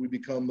 We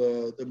become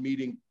the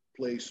meeting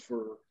place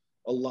for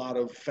a lot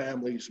of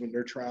families when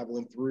they're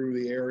traveling through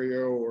the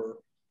area, or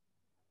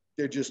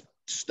they're just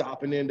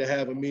stopping in to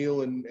have a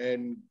meal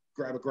and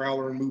grab a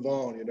growler and move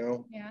on.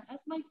 Yeah,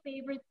 that's my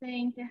favorite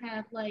thing, to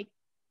have like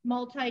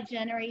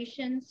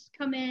multi-generations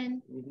come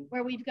in,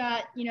 where we've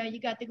got, you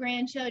got the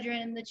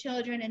grandchildren and the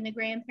children and the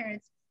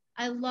grandparents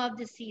I love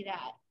to see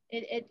that.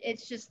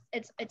 It's just,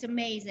 it's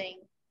amazing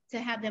to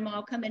have them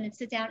all come in and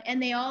sit down,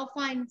 and they all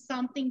find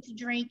something to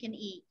drink and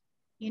eat,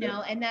 you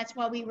know, and that's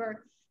why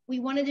we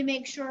wanted to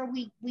make sure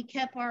we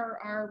kept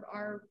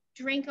our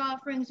drink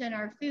offerings and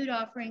our food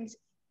offerings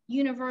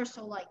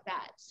universal like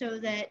that, so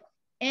that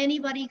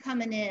anybody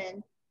coming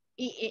in,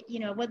 you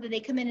know, whether they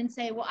come in and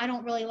say, well, I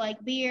don't really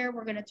like beer,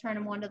 we're going to turn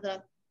them on to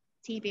the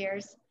tea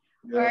beers,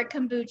 or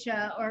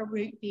kombucha or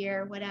root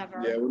beer,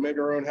 whatever. Yeah, we make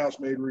our own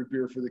house-made root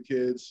beer for the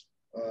kids.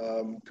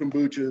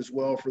 Kombucha as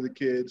well for the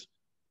kids.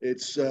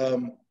 It's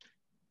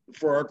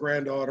for our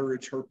granddaughter,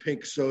 it's her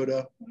pink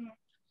soda.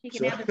 She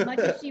can have as much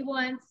as she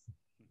wants,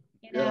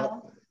 you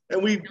know. Yeah.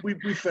 And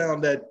we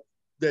found that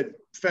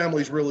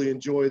families really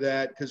enjoy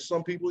that, because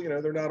some people, you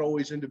know, they're not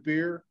always into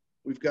beer.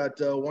 We've got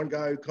one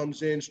guy who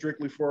comes in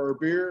strictly for our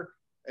beer,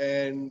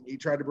 and he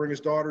tried to bring his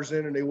daughters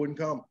in and they wouldn't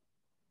come.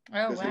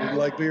 Oh, because they didn't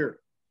like beer.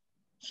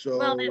 So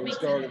well, that makes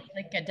it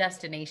like a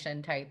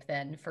destination type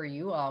then for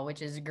you all,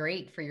 which is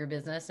great for your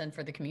business and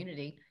for the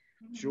community.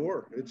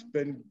 Sure, it's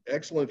been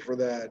excellent for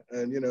that.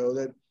 And you know,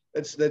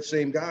 that's that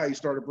same guy, he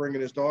started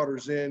bringing his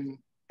daughters in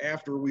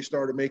after we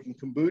started making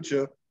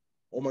kombucha.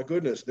 Oh my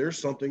goodness, there's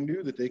something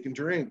new that they can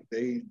drink.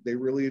 They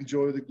really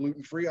enjoy the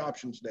gluten-free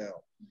options now.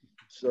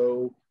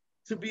 So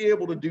to be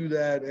able to do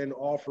that and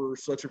offer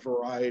such a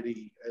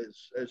variety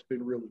has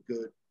been really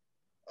good.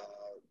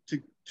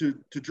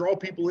 To draw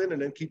people in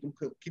and then keep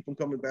them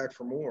coming back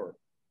for more.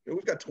 You know,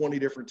 we've got 20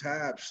 different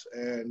taps,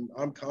 and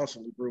I'm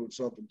constantly brewing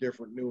something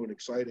different, new, and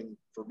exciting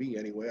for me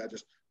anyway. I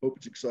just hope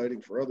it's exciting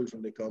for others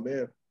when they come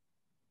in.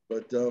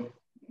 But you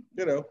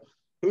know,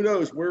 who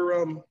knows?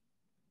 We're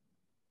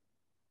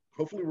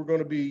hopefully we're going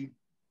to be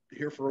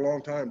here for a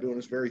long time doing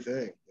this very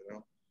thing. You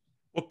know.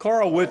 Well,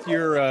 Karl, with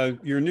your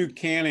new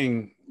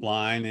canning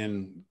line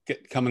and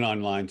coming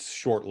online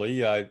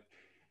shortly,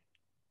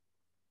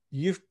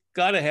 you've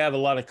got to have a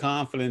lot of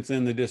confidence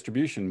in the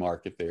distribution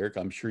market there.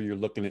 I'm sure you're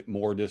looking at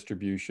more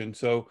distribution.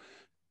 So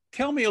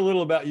tell me a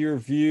little about your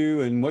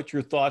view and what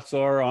your thoughts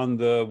are on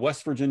the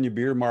West Virginia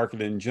beer market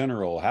in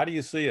general. How do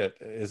you see it?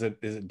 Is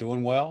it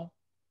doing well?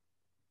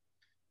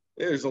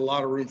 There's a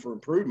lot of room for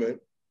improvement.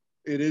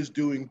 It is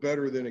doing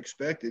better than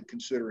expected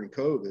considering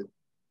COVID.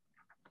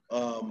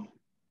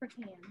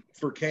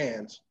 For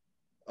cans.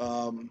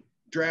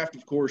 Draft,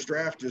 of course,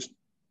 draft just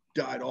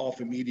died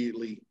off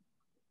immediately.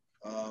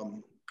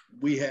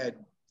 We had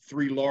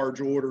 3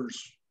 large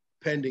orders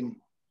pending,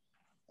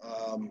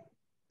 and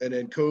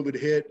then COVID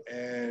hit,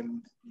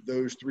 and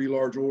those 3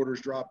 large orders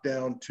dropped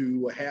down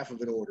to a half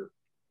of an order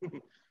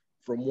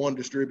from one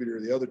distributor.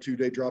 The other 2,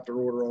 they dropped their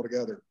order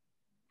altogether.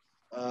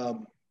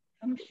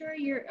 I'm sure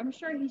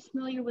he's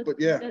familiar with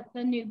the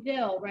new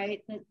bill,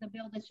 right? The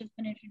bill that's just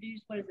been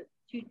introduced. What is it?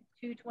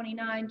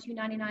 229,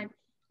 299.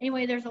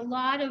 Anyway, there's a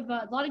lot of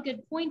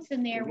good points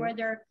in there where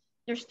they're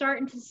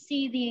starting to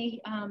see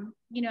the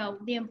you know,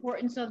 the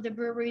importance of the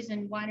breweries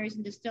and wineries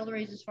and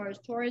distilleries as far as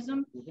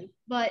tourism,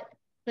 but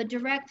the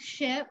direct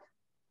ship,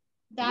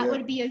 that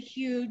would be a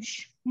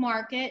huge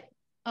market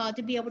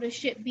to be able to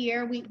ship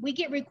beer. We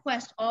get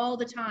requests all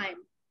the time,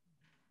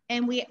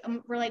 and we're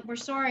like, we're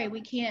sorry,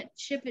 we can't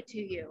ship it to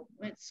you.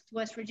 It's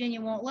West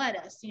Virginia won't let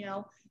us. You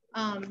know,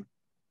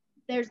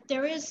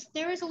 there is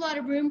a lot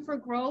of room for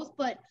growth,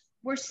 but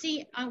we're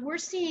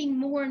seeing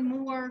more and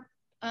more.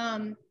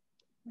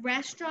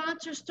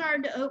 Restaurants are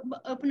starting to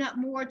open up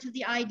more to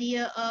the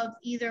idea of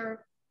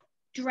either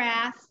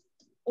draft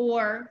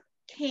or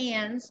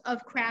cans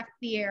of craft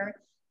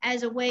beer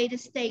as a way to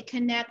stay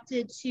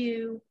connected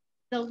to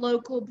the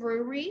local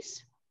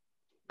breweries,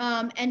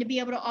 and to be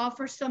able to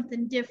offer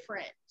something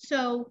different.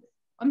 So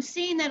I'm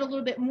seeing that a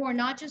little bit more,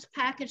 not just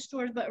package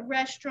stores, but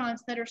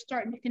restaurants that are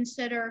starting to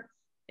consider,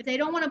 if they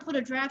don't want to put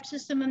a draft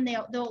system in,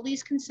 they'll at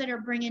least consider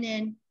bringing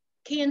in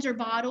cans or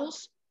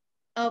bottles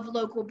of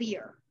local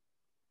beer.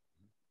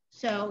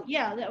 So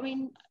yeah, I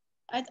mean,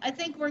 I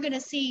think we're going to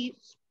see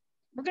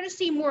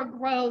more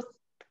growth,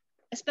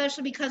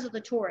 especially because of the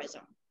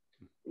tourism.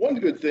 One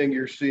good thing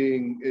you're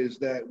seeing is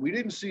that we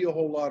didn't see a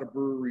whole lot of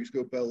breweries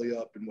go belly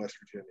up in West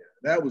Virginia.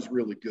 That was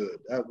really good.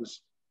 I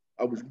was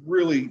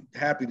really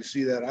happy to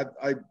see that.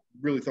 I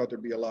really thought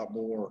there'd be a lot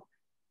more.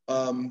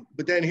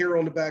 But then here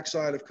on the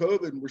backside of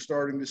COVID, we're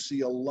starting to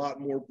see a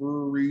lot more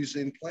breweries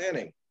in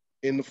planning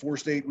in the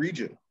 4-state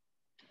region.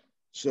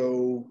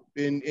 So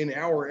in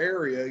our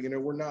area, you know,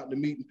 we're not in the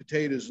meat and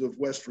potatoes of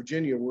West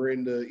Virginia. We're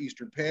in the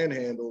Eastern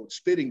Panhandle,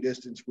 spitting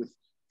distance with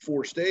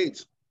 4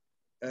 states.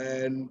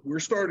 And we're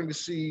starting to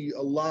see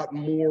a lot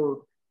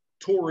more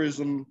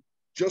tourism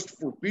just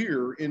for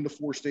beer in the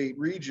 4-state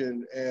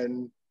region.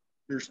 And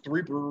there's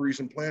 3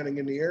 breweries in planning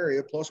in the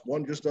area, plus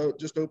one just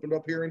opened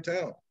up here in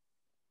town.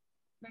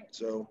 Right.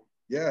 So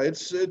yeah,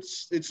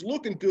 it's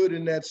looking good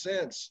in that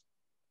sense.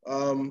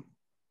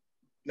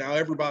 Now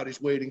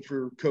everybody's waiting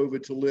for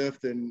COVID to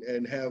lift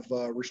and have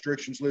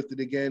restrictions lifted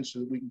again so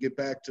that we can get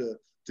back to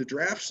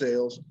draft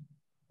sales.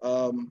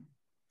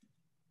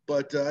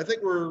 But I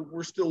think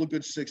we're still a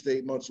good 6 to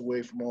 8 months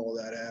away from all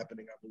of that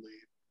happening, I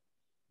believe.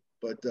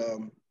 But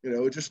you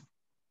know, it just,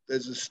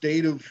 as a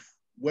state of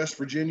West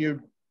Virginia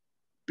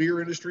beer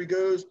industry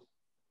goes,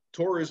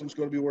 tourism is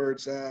going to be where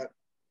it's at.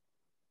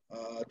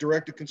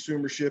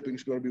 Direct-to-consumer shipping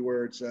is going to be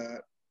where it's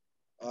at.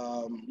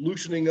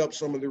 Loosening up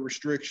some of the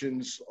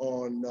restrictions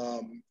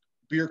on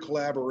beer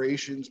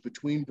collaborations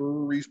between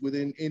breweries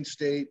within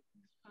in-state,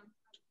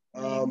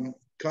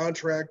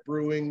 contract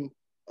brewing,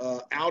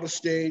 out of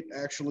state.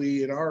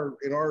 Actually, in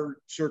our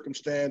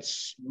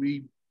circumstance,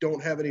 we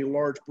don't have any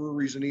large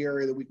breweries in the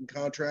area that we can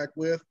contract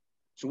with,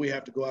 so we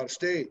have to go out of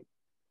state.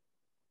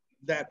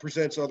 That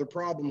presents other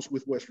problems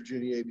with West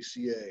Virginia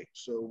ABCA.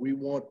 So we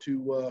want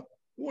to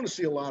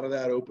see a lot of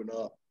that open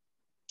up,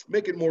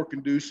 make it more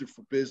conducive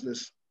for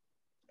business.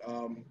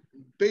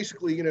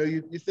 Basically, you know,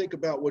 you think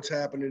about what's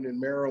happening in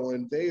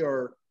Maryland. They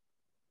are,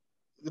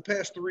 the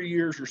past 3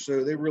 years or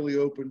so, they really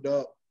opened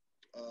up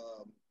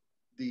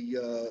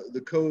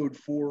the code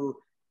for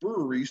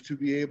breweries to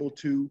be able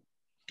to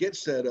get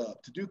set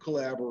up, to do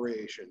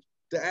collaboration,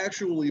 to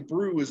actually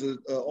brew as an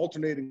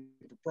alternating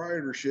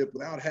proprietorship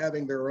without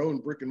having their own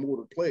brick and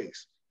mortar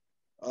place.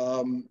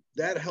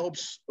 That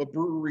helps a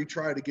brewery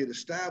try to get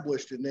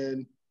established and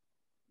then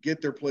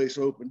get their place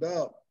opened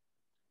up.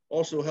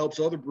 Also helps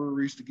other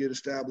breweries to get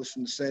established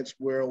in the sense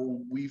where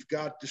we've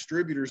got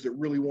distributors that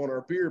really want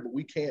our beer, but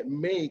we can't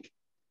make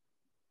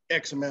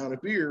X amount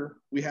of beer.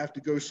 We have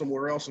to go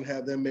somewhere else and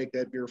have them make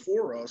that beer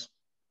for us.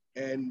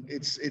 And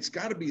it's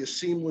got to be a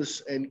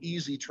seamless and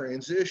easy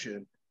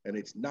transition, and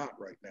it's not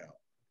right now.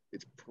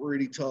 It's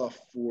pretty tough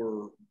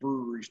for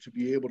breweries to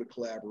be able to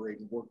collaborate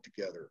and work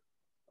together,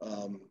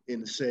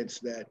 in the sense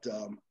that,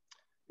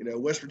 you know,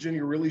 West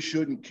Virginia really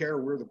shouldn't care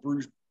where the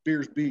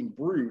beer's being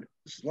brewed,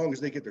 as long as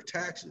they get their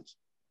taxes,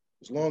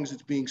 as long as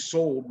it's being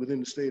sold within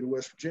the state of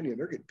West Virginia, and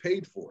they're getting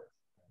paid for it.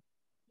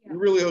 Yeah. We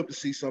really hope to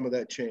see some of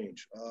that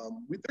change.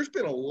 There's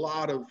been a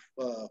lot of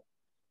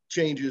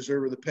changes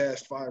over the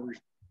past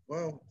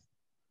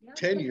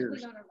 10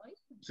 years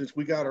since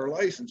we got our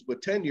license,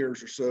 but 10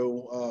 years or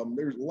so,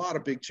 there's a lot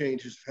of big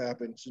changes have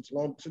happened since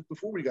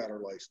before we got our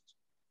license.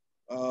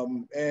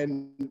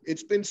 And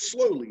it's been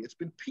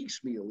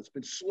piecemeal. It's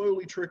been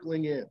slowly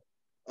trickling in.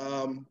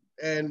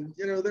 And,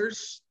 you know,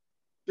 there's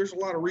a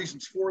lot of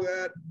reasons for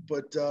that,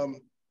 but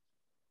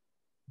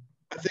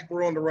I think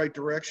we're on the right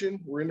direction.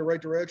 We're in the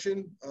right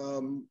direction.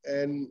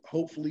 And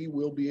hopefully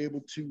we'll be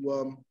able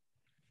to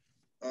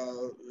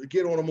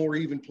get on a more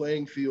even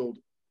playing field,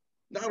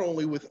 not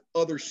only with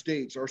other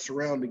states, our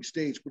surrounding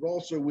states, but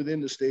also within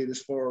the state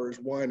as far as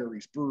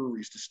wineries,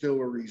 breweries,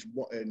 distilleries,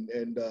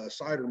 and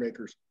cider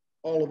makers,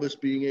 all of us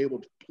being able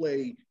to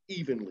play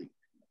evenly.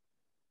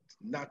 It's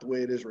not the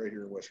way it is right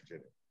here in West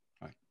Virginia.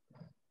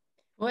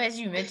 Well, as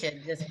you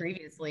mentioned just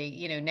previously,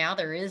 you know, now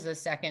there is a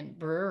second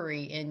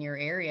brewery in your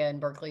area in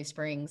Berkeley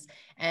Springs.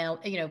 And,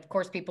 you know, of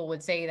course, people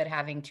would say that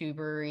having two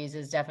breweries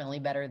is definitely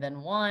better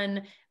than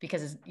one,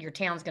 because your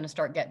town's going to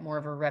start getting more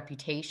of a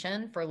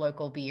reputation for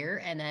local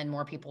beer. And then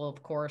more people,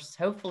 of course,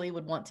 hopefully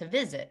would want to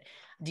visit.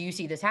 Do you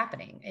see this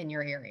happening in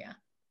your area?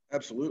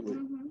 Absolutely.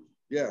 Mm-hmm.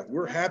 Yeah,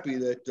 we're happy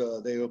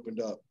that they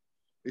opened up.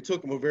 It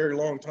took them a very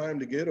long time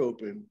to get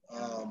open.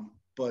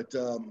 But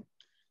you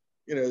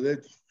know,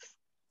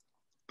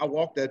 I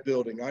walked that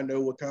building. I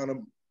know what kind of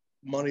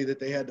money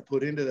that they had to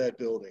put into that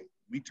building.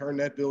 We turned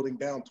that building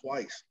down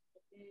twice.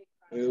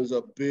 It was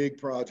a big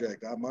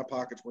project. My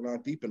pockets were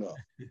not deep enough.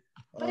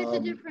 But it's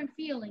a different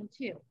feeling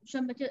too.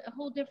 A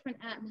whole different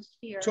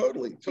atmosphere.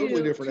 Totally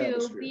different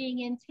atmosphere. Being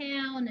in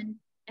town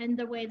and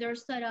the way they're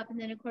set up. And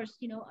then of course,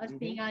 you know, us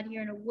being out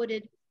here in a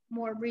wooded,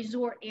 more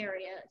resort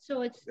area.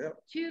 So it's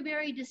two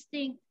very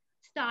distinct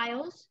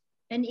styles.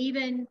 And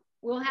even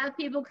we'll have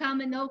people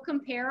come and they'll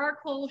compare our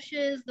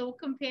Kolsches. They'll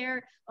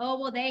compare, oh,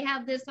 well, they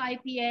have this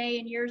IPA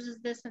and yours is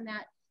this and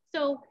that.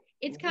 So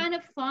it's kind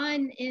of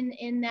fun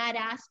in that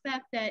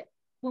aspect that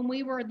when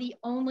we were the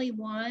only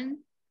one,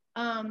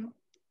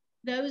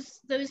 those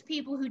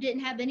people who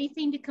didn't have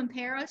anything to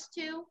compare us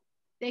to,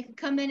 they could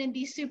come in and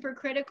be super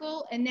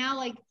critical. And now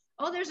like,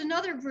 oh, there's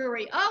another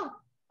brewery. Oh,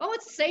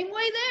 it's the same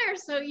way there.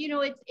 So, you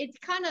know, it's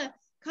kind of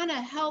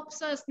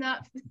helps us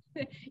not,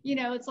 you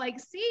know, it's like,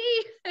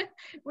 see,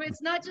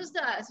 it's not just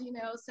us, you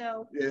know,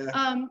 so,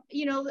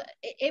 you know,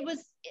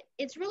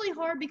 it's really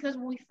hard because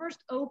when we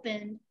first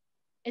opened,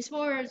 as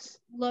far as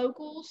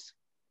locals,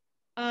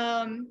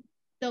 the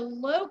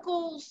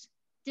locals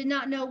did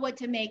not know what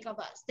to make of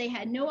us. They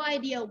had no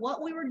idea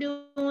what we were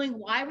doing,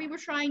 why we were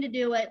trying to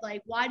do it.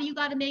 Like, why do you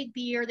got to make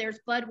beer? There's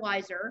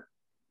Budweiser.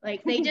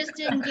 Like, they just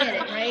didn't get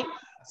it, right?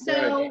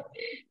 So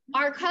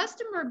our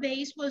customer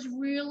base was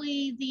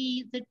really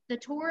the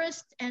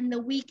tourists and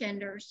the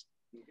weekenders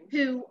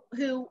who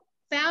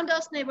found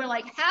us and they were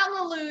like,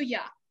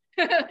 hallelujah,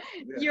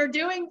 you're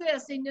doing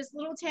this in this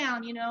little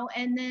town, you know?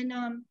 And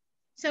then,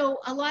 so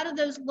a lot of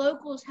those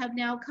locals have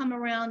now come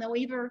around. They'll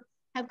either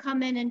have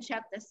come in and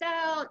checked us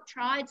out,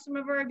 tried some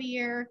of our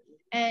beer,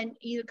 and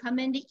either come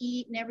in to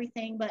eat and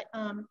everything. But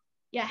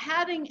yeah,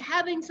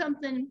 having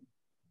something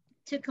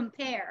to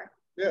compare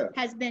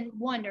has been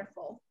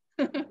wonderful.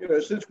 You know,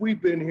 since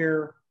we've been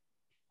here,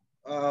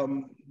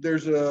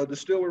 there's a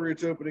distillery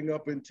that's opening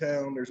up in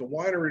town. There's a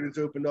winery that's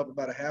opened up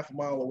about a half a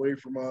mile away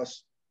from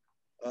us.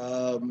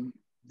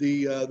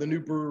 The new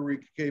brewery,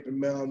 Cape and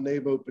Mountain,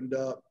 they've opened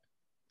up,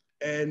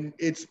 and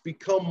it's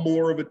become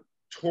more of a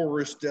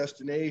tourist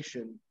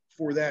destination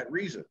for that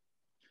reason.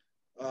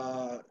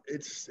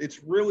 It's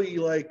really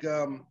like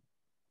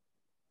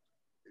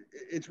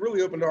it's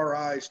really opened our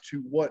eyes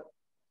to what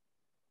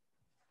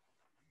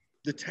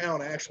the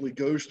town actually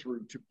goes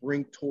through to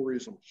bring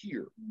tourism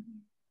here.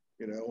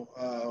 You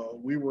know,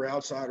 we were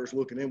outsiders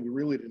looking in. We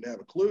really didn't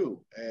have a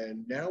clue,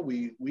 and now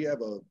we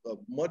have a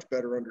much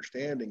better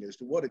understanding as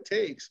to what it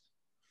takes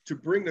to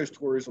bring those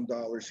tourism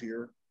dollars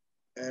here.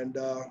 And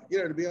you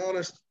know, to be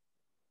honest,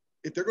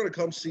 if they're going to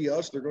come see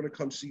us, they're going to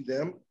come see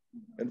them,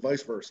 and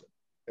vice versa.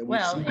 And we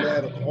see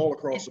that all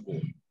across the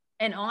board.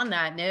 And on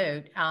that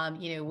note,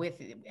 you know,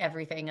 with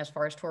everything as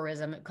far as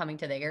tourism coming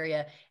to the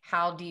area,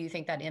 how do you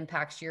think that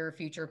impacts your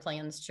future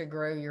plans to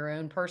grow your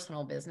own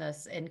personal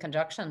business in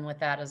conjunction with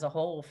that as a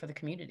whole for the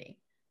community?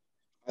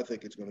 I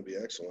think it's going to be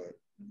excellent.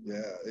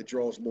 Yeah, it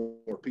draws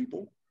more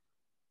people,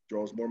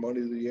 draws more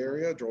money to the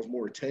area, draws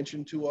more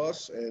attention to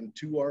us and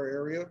to our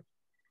area.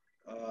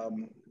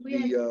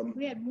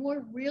 We had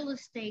more real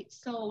estate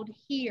sold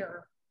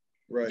here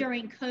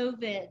during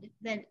COVID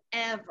than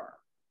ever.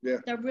 Yeah.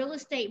 The real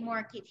estate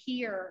market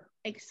here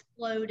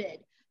exploded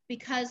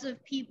because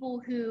of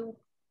people who,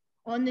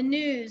 on the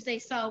news, they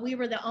saw we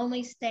were the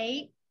only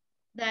state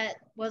that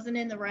wasn't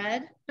in the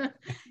red.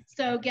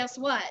 So guess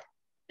what?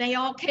 They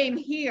all came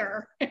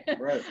here.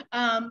 Right.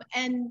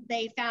 And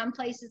they found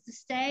places to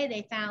stay.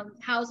 They found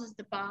houses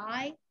to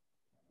buy.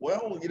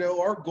 Well, you know,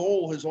 our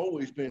goal has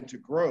always been to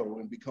grow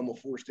and become a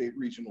 4-state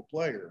regional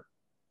player.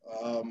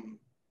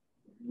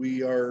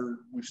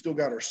 We've still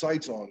got our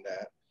sights on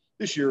that.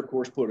 This year, of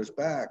course, put us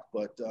back,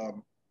 but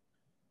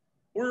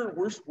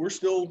we're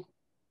still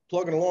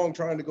plugging along,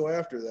 trying to go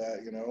after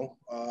that. You know,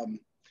 I'm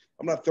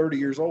not 30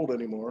 years old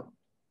anymore,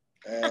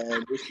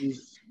 and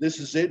this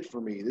is it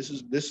for me. This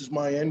is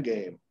my end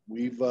game.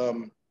 We've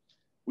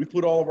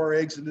put all of our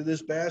eggs into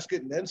this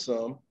basket and then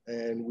some,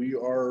 and we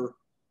are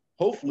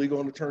hopefully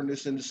going to turn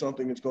this into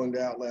something that's going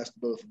to outlast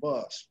both of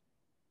us.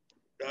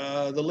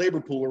 The labor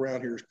pool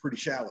around here is pretty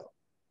shallow.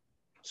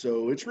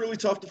 So it's really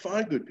tough to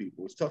find good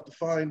people. It's tough to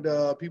find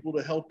people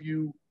to help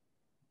you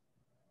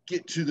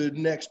get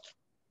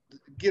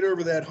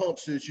over that hump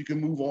so that you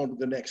can move on to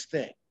the next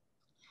thing.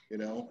 You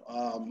know,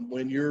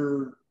 when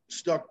you're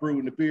stuck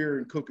brewing the beer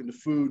and cooking the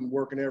food and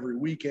working every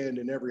weekend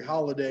and every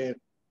holiday,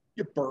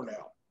 you burn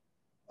out.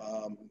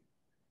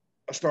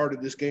 I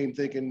started this game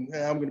thinking,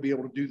 hey, I'm going to be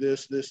able to do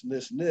this, this, and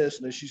this, and this,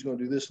 and then she's going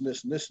to do this, and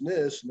this, and this, and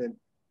this, and then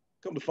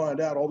come to find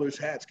out all those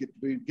hats get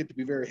to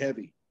be very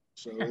heavy.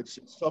 So it's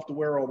tough to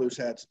wear all those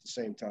hats at the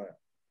same time.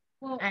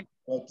 Well,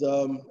 but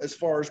as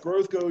far as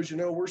growth goes, you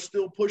know, we're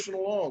still pushing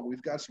along.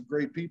 We've got some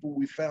great people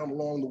we found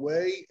along the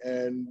way,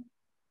 and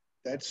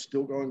that's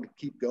still going to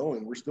keep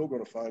going. We're still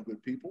going to find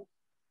good people.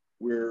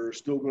 We're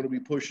still going to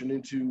be pushing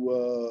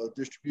into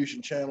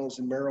distribution channels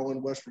in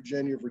Maryland, West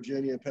Virginia,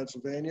 and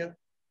Pennsylvania.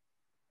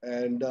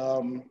 And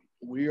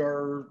we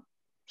are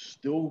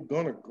still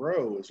going to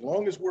grow as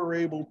long as we're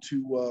able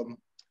to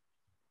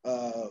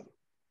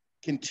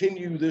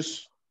continue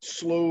this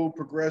slow,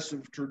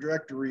 progressive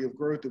trajectory of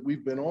growth that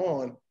we've been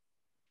on.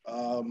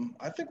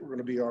 I think we're going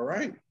to be all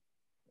right.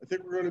 I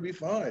think we're going to be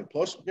fine.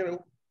 Plus, you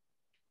know,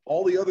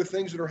 all the other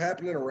things that are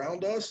happening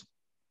around us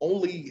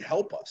only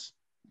help us.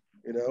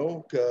 You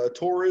know,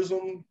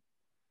 tourism,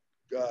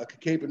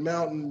 Cape and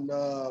Mountain,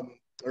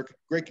 or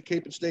Great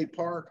Cape and State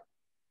Park,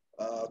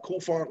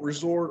 Cool Font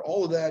Resort,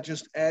 all of that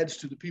just adds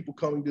to the people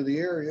coming to the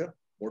area.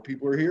 More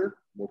people are here,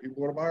 more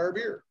people want to buy our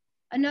beer.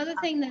 Another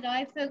thing that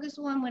I focus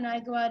on when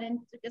I go out and,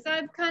 because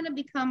I've kind of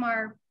become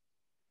our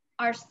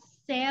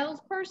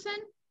salesperson,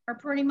 or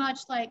pretty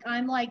much like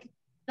I'm like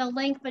the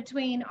link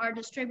between our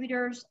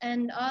distributors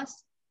and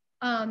us.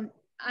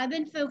 I've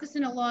been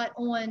focusing a lot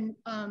on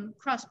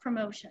cross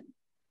promotion.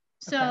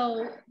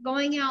 So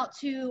going out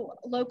to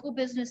local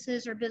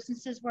businesses or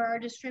businesses where our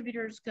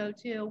distributors go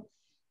to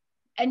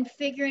and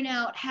figuring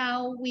out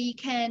how we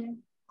can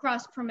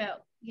cross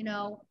promote. You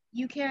know,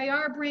 you carry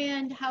our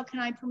brand, how can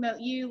I promote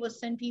you? We'll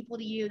send people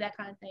to you, that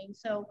kind of thing.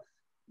 So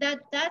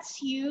that's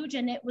huge.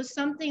 And it was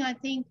something I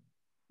think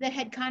that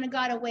had kind of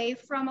got away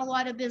from a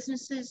lot of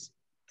businesses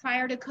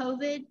prior to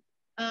COVID.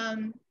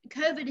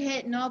 COVID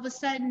hit, and all of a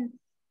sudden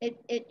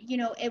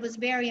it was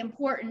very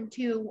important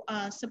to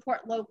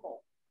support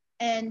local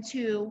and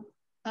to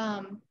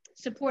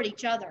support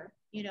each other,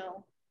 you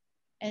know,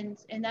 and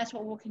that's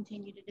what we'll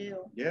continue to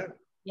do. Yeah.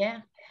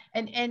 Yeah.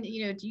 And,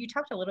 you know, you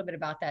talked a little bit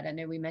about that. I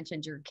know we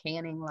mentioned your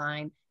canning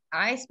line.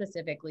 I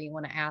specifically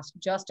want to ask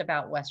just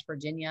about West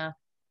Virginia.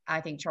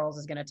 I think Charles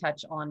is going to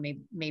touch on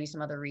maybe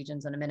some other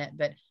regions in a minute,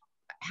 but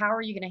how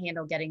are you going to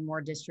handle getting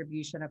more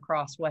distribution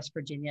across West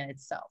Virginia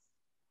itself?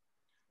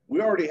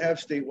 We already have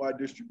statewide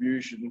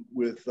distribution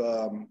with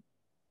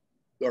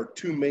our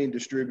two main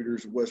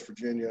distributors of West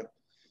Virginia,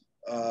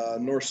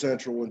 North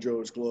Central and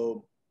Joe's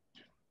Globe.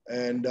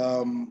 And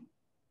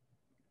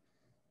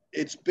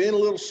it's been a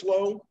little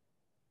slow.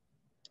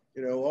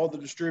 You know, all the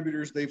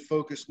distributors, they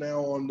focus now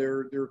on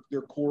their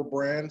core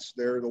brands.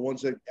 They're the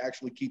ones that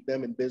actually keep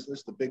them in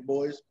business, the big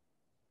boys.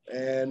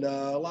 And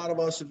a lot of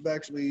us have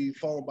actually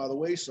fallen by the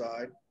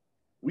wayside.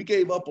 We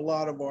gave up a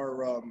lot of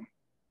our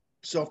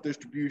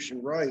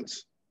self-distribution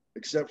rights,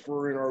 except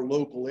for in our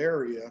local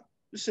area,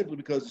 just simply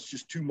because it's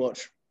just too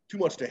much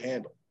to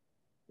handle,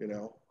 you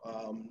know.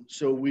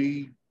 So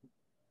the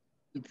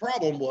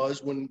problem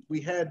was when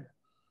we had,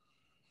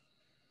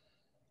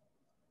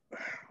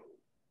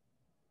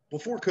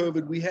 before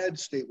COVID, we had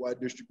statewide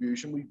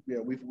distribution.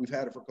 We've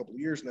had it for a couple of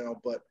years now,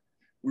 but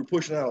we're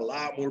pushing out a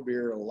lot more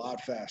beer a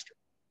lot faster.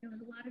 There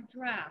was a lot of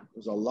draft.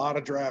 There's a lot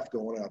of draft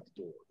going out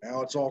the door.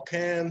 Now it's all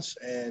cans,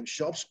 and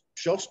shelf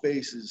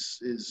space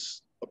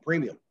is a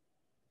premium.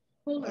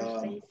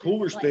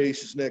 Cooler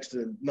space is next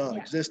to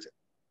non-existent.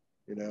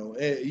 Yeah. You know,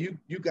 and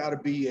you got to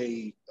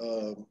be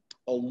a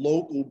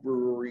local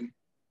brewery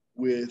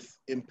with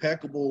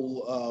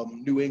impeccable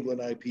New England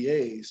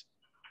IPAs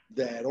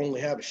that only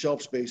have a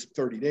shelf space of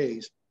 30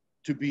 days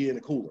to be in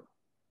a cooler,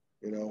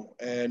 you know,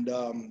 and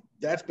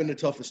that's been the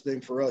toughest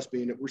thing for us,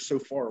 being that we're so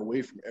far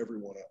away from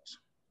everyone else,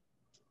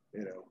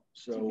 you know.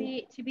 So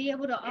to be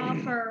able to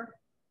offer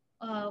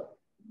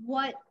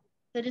what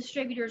the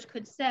distributors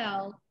could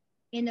sell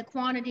in the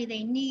quantity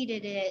they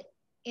needed it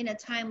in a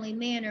timely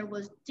manner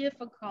was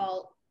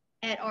difficult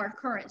at our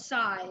current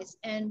size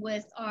and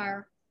with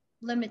our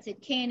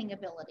limited canning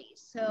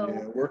abilities. So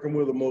yeah, working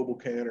with a mobile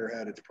canner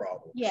had its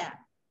problems. Yeah.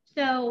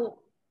 So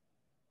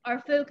our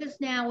focus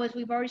now is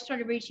we've already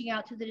started reaching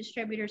out to the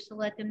distributors to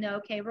let them know,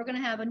 okay, we're going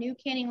to have a new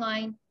canning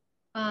line.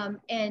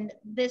 And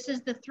this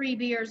is the 3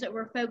 beers that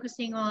we're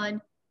focusing on.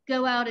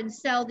 Go out and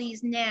sell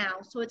these now.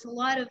 So it's a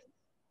lot of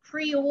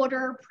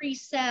pre-order,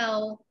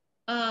 pre-sell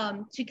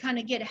to kind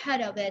of get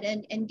ahead of it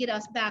and get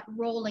us back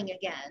rolling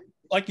again.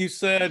 Like you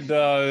said,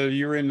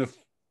 you're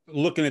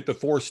looking at the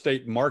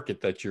 4-state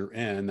market that you're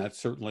in. That's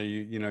certainly,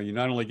 you know, you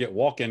not only get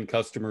walk-in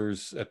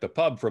customers at the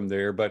pub from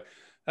there, but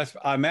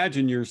I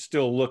imagine you're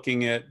still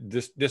looking at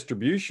this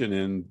distribution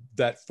in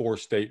that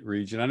 4-state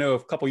region. I know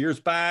a couple of years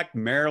back,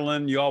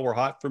 Maryland, you all were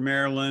hot for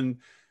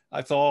Maryland.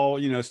 I saw,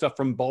 you know, stuff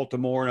from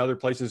Baltimore and other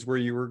places where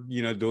you were,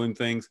 you know, doing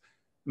things.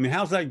 I mean,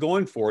 how's that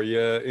going for you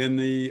in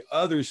the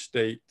other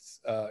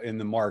states in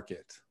the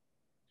market?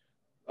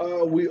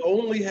 We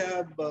only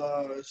have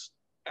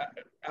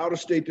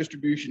out-of-state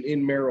distribution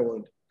in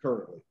Maryland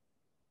currently.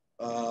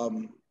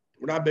 We're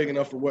not big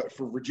enough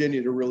for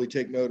Virginia to really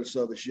take notice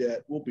of us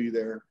yet. We'll be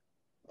there.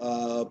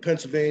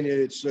 Pennsylvania,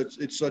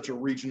 it's such a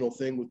regional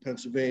thing with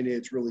Pennsylvania.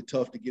 It's really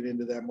tough to get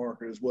into that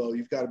market as well.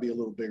 You've got to be a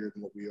little bigger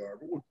than what we are,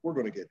 but we're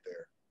going to get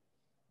there.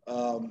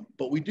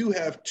 But we do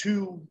have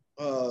 2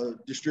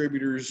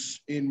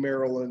 distributors in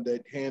Maryland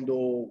that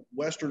handle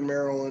Western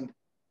Maryland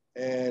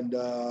and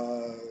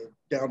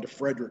down to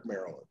Frederick,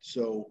 Maryland.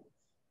 So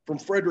from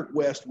Frederick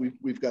West,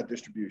 we've got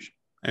distribution.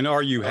 And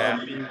are you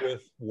happy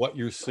with what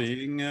you're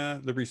seeing,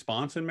 the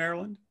response in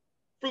Maryland?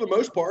 For the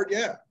most part,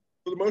 yeah.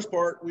 For the most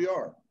part, we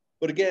are.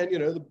 But again, you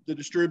know, the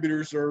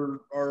distributors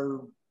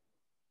are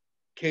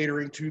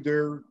catering to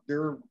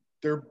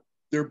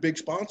their big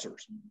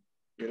sponsors.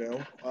 You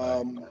know,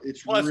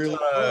 it's plus, really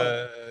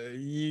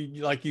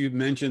like you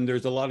mentioned,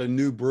 there's a lot of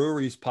new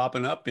breweries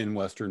popping up in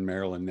Western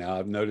Maryland now.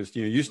 I've noticed,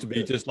 you know, it used to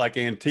be just like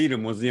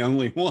Antietam was the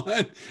only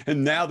one,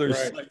 and now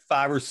there's like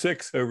 5 or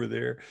 6 over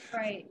there.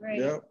 Right.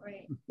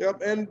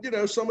 Yep. And you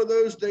know, some of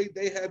those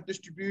they have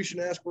distribution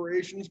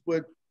aspirations,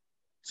 but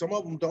some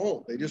of them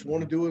don't. They just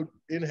want to do it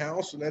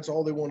in-house, and that's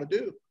all they want to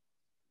do.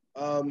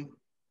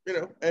 You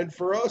know, and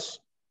for us,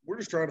 we're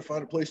just trying to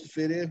find a place to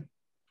fit in.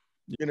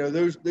 You know,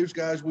 those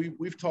guys,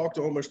 we've talked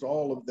to almost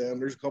all of them.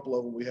 There's a couple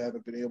of them we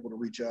haven't been able to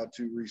reach out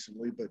to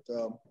recently, but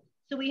so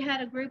we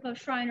had a group of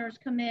Shriners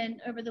come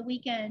in over the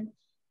weekend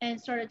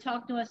and started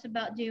talking to us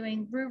about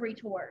doing brewery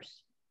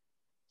tours.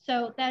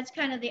 So that's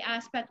kind of the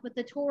aspect with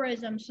the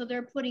tourism. So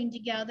they're putting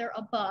together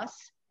a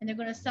bus, and they're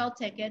going to sell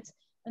tickets,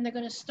 and they're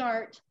going to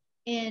start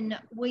in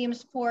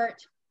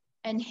Williamsport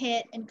and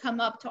hit and come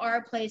up to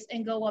our place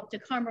and go up to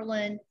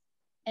Cumberland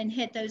and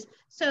hit those.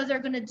 So they're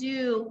going to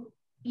do,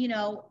 you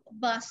know,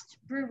 bus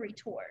brewery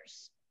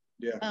tours.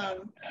 Yeah.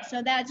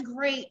 So that's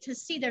great to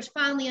see. There's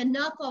finally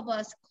enough of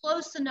us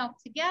close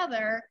enough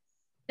together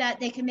that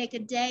they can make a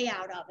day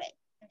out of it.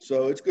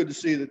 So it's good to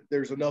see that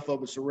there's enough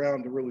of us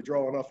around to really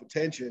draw enough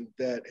attention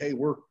that, hey,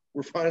 we're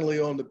finally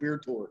on the beer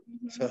tour.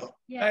 Mm-hmm. So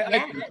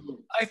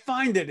I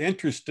find it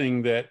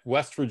interesting that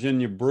West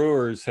Virginia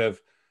brewers have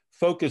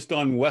focused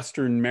on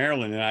Western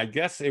Maryland, and I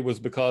guess it was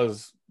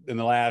because in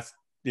the last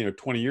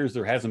 20 years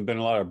there hasn't been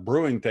a lot of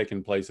brewing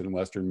taking place in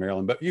Western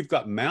Maryland. But you've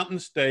got Mountain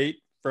State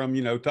from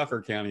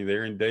Tucker County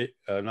there in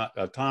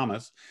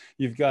Thomas.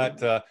 You've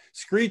got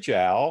Screech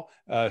Owl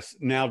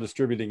now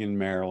distributing in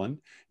Maryland.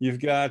 You've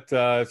got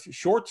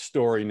Short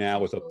Story now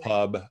with a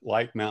pub,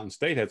 like Mountain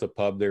State has a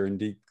pub there in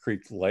Deep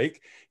Creek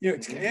Lake.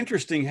 It's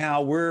interesting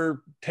how we're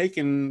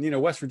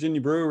taking West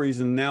Virginia breweries,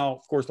 and now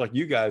of course like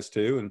you guys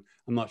too, and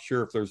I'm not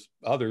sure if there's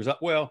others.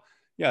 Well,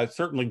 yeah,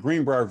 certainly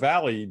Greenbrier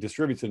Valley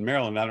distributes in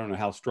Maryland. I don't know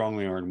how strong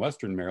they are in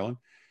Western Maryland.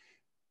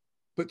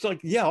 But it's like,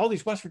 yeah, all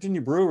these West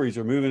Virginia breweries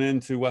are moving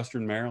into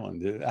Western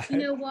Maryland. You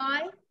know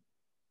why?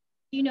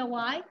 You know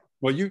why?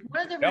 Well, you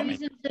one of the tell me.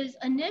 reasons is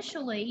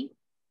initially,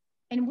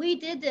 and we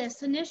did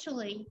this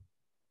initially,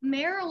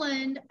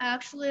 Maryland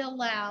actually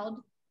allowed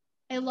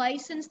a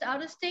licensed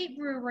out-of-state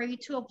brewery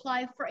to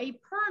apply for a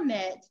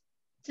permit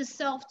to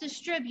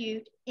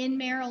self-distribute in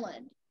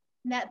Maryland.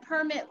 And that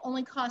permit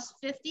only cost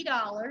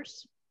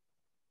 $50,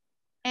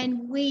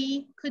 and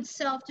we could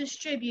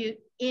self-distribute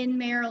in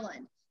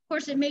Maryland. Of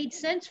course, it made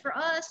sense for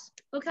us.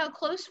 Look how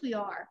close we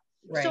are.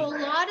 Right. So a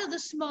lot of the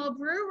small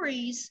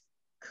breweries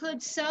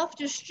could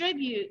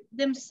self-distribute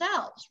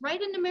themselves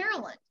right into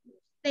Maryland.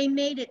 They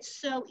made it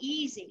so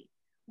easy.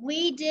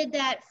 We did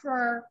that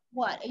for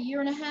what, a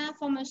year and a half,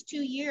 almost 2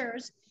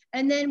 years.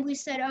 And then we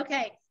said,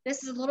 okay,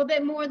 this is a little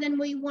bit more than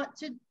we want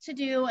to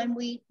do. And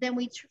then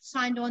we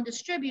signed on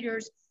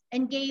distributors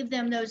and gave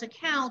them those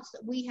accounts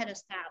that we had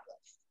established.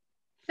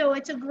 So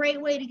it's a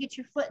great way to get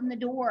your foot in the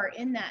door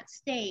in that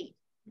state.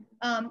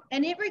 And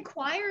it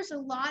requires a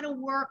lot of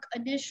work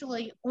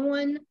initially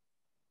on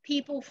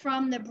people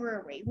from the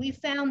brewery. We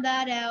found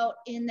that out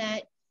in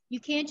that you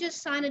can't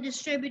just sign a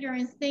distributor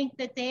and think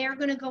that they are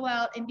going to go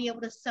out and be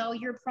able to sell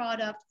your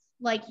product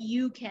like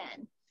you can.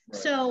 Right.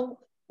 So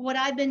what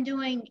I've been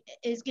doing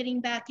is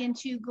getting back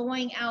into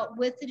going out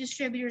with the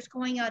distributors,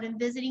 going out and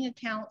visiting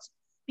accounts,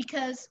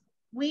 because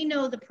we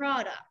know the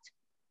product.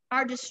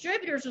 Our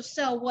distributors will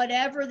sell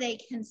whatever they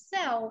can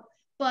sell,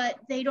 but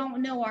they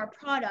don't know our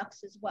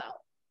products as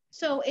well.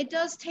 So it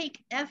does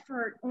take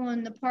effort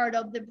on the part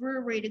of the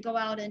brewery to go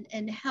out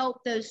and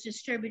help those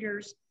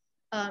distributors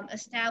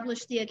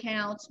establish the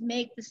accounts,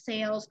 make the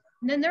sales,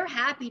 and then they're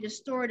happy to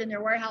store it in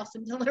their warehouse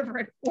and deliver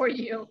it for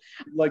you.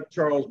 Like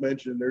Charles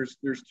mentioned, there's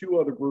 2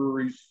 other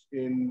breweries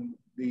in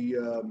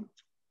the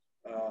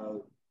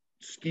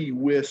Ski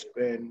Wisp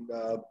and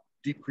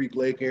Deep Creek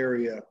Lake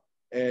area.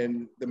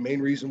 And the main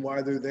reason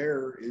why they're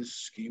there is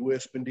Ski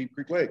Wisp and Deep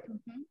Creek Lake.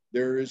 Mm-hmm.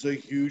 There is a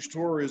huge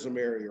tourism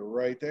area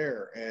right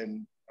there.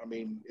 And I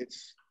mean,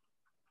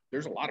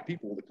 there's a lot of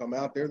people that come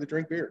out there that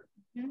drink beer.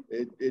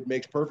 Mm-hmm. It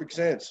makes perfect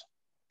sense.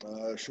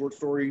 Short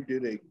Story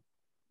it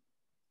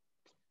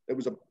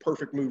was a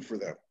perfect move for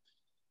them.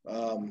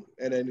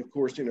 And then of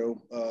course,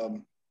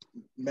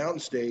 Mountain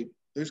State,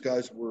 those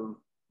guys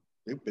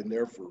they've been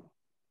there for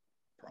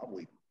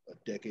probably a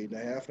decade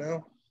and a half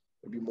now,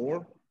 maybe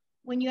more.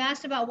 When you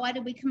asked about why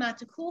did we come out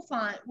to Cool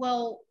Font,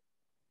 well,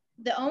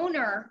 the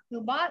owner who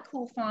bought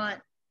Cool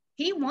Font,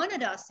 he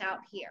wanted us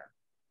out here.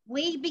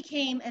 We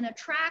became an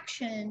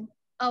attraction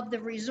of the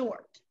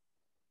resort.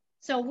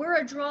 So we're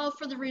a draw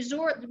for the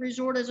resort. The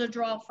resort is a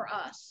draw for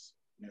us.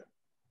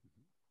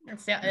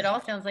 Yeah. It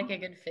all sounds like a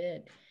good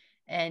fit.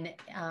 And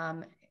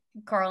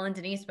Karl and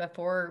Denise,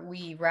 before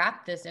we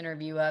wrap this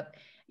interview up,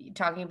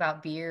 talking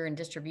about beer and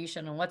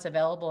distribution and what's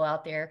available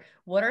out there,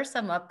 what are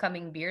some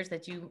upcoming beers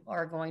that you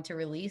are going to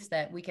release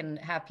that we can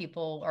have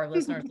people, our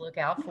listeners, look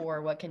out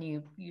for? What can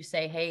you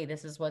say, hey,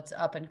 this is what's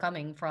up and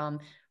coming from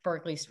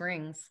Berkeley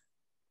Springs?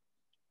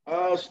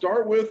 Let's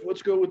go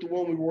with the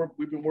one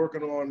we've been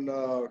working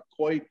on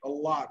quite a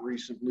lot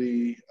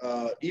recently.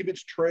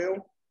 Ebit's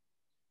Trail.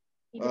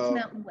 Ebit's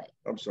Mountain Wit.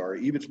 I'm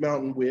sorry, Ebit's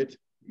Mountain Wit.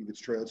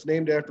 Ebit's Trail. It's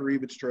named after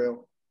Ebit's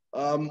Trail.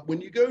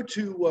 When you go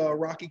to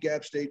Rocky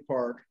Gap State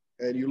Park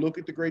and you look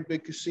at the great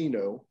big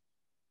casino,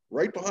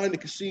 right behind the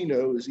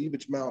casino is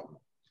Ebit's Mountain.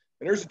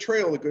 And there's a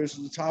trail that goes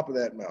to the top of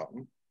that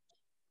mountain.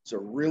 It's a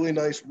really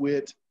nice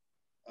wit.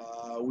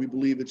 We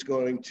believe it's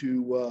going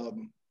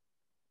to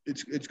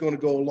it's going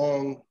to go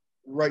along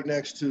right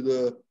next to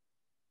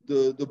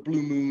the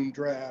Blue Moon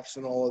drafts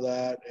and all of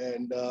that,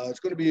 and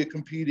it's going to be a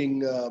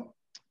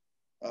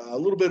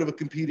little bit of a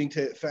competing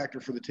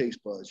factor for the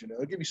taste buds.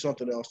 It'll give you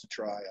something else to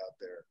try out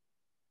there.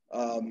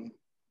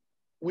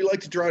 We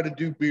like to try to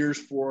do beers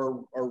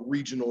for our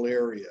regional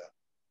area,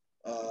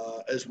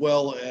 as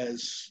well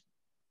as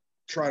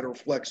try to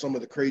reflect some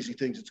of the crazy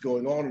things that's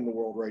going on in the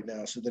world right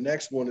now. So the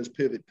next one is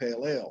Pivot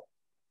Pale Ale.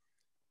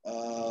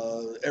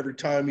 Every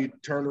time you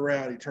turn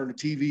around, you turn the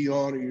TV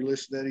on, or you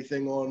listen to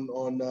anything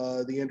on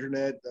the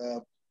internet,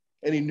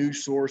 any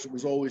news source, it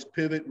was always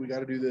pivot. We got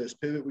to do this.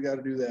 Pivot. We got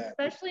to do that.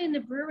 Especially in the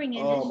brewing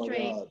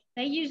industry,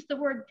 they use the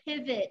word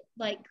pivot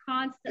like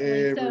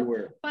constantly.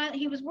 Everywhere. So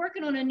he was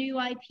working on a new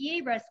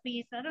IPA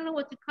recipe. So I don't know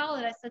what to call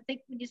it. I said, I think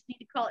we just need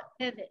to call it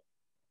Pivot,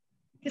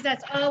 because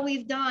that's all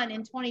we've done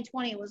in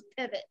 2020 was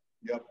pivot.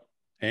 Yep.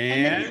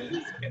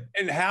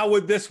 And how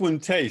would this one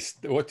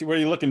taste? What are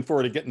you looking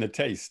for to get in the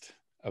taste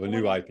of a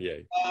new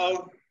IPA?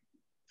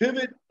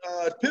 Pivot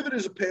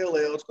is a pale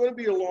ale. It's going to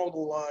be along the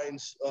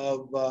lines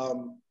of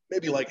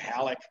maybe like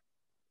Halleck.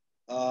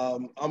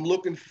 I'm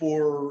looking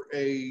for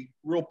a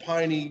real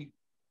piney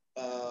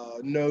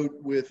note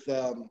with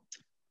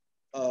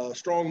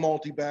strong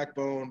malty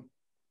backbone,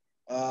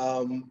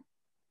 kind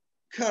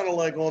of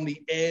like on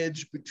the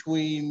edge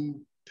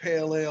between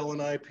pale ale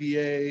and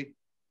IPA,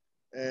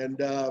 and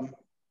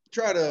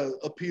try to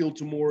appeal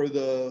to more of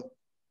the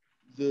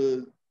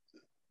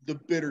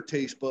bitter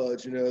taste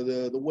buds,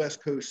 the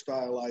West Coast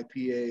style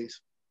IPAs.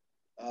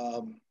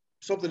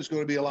 something that's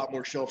going to be a lot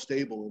more shelf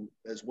stable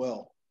as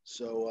well.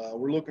 So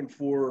we're looking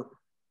for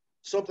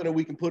something that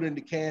we can put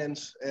into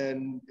cans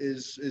and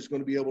is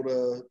going to be able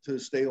to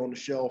stay on the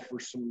shelf for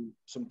some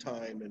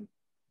time.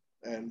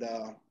 And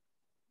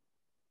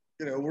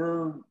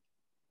we're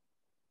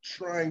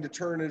trying to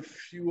turn a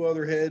few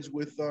other heads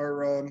with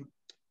our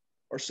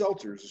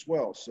seltzers as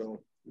well.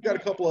 So we've got a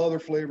couple of other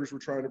flavors we're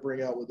trying to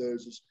bring out with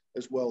those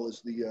as well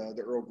as the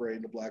Earl Grey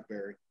and the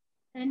blackberry.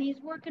 And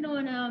he's working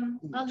on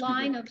a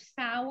line of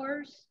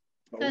sours,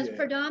 because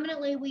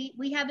predominantly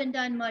we haven't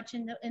done much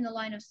in the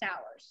line of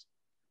sours.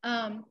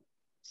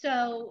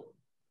 So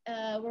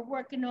we're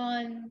working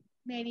on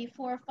maybe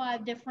 4 or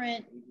 5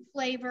 different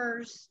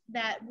flavors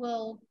that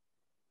will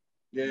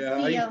be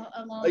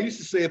I used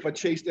to say if I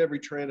chased every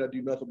trend, I'd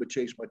do nothing but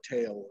chase my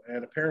tail.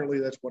 And apparently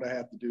that's what I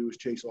have to do, is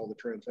chase all the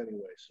trends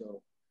anyway.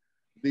 So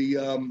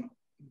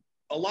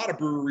a lot of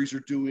breweries are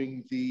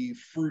doing the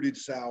fruited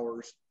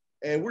sours,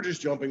 and we're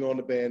just jumping on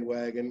the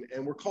bandwagon,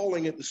 and we're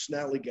calling it the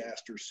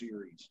Snallygaster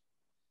series.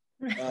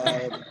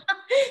 The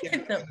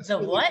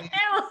what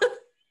now?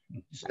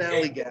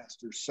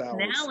 Snallygaster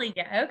sours.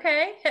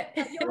 Okay.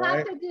 You'll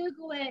have to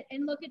Google it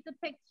and look at the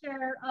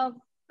picture of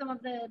some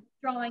of the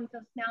drawings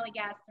of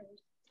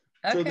Snallygasters.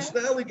 Okay. So the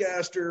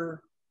Snallygaster,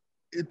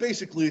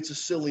 it's a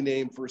silly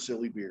name for a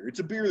silly beer. It's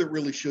a beer that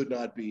really should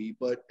not be,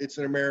 but it's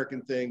an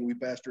American thing. We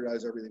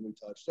bastardize everything we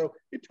touch. So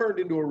it turned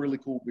into a really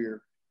cool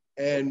beer.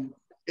 And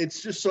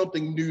it's just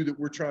something new that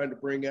we're trying to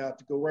bring out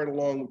to go right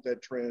along with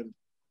that trend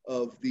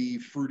of the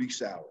fruity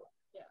sour.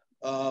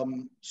 Yeah.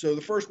 So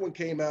the first one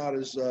came out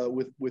is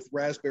with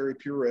raspberry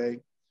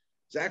puree.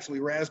 It's actually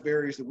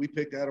raspberries that we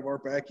picked out of our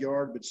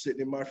backyard, but sitting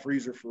in my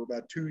freezer for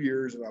about 2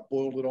 years, and I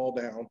boiled it all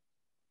down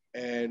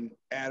and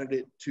added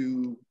it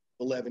to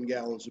 11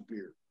 gallons of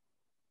beer.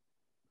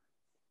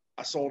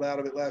 I sold out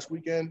of it last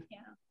weekend.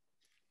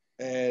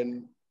 Yeah.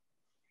 And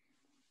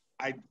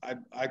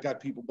I got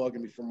people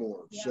bugging me for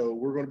more. Yeah. So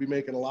we're going to be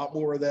making a lot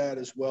more of that,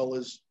 as well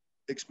as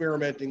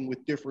experimenting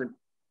with different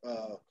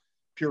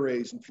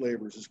purees and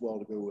flavors as well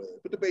to go with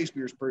it. But the base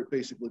beer is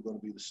basically going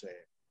to be the same.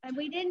 And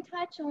we didn't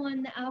touch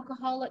on the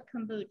alcoholic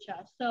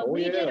kombucha. So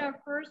we did our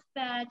first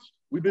batch.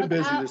 We've been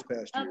busy this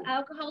past year. Of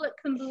alcoholic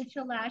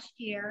kombucha last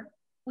year.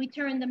 We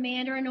turned the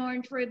Mandarin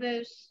Orange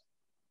Rooibos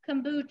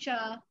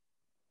kombucha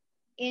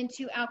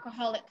into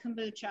alcoholic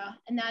kombucha,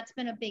 and that's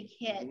been a big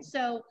hit. Mm-hmm.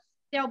 So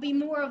there'll be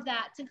more of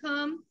that to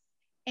come.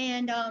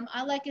 And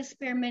I like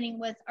experimenting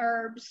with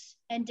herbs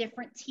and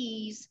different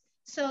teas.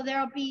 So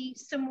there'll be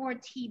some more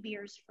tea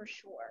beers for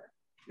sure.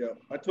 Yeah,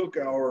 I took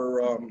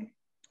our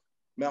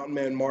Mountain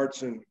Man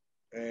Martzen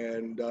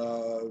and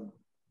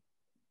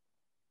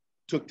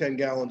took 10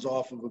 gallons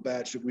off of a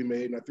batch that we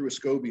made, and I threw a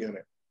SCOBY in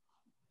it.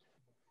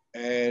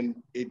 And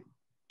it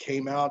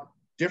came out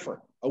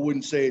different. I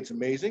wouldn't say it's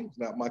amazing. It's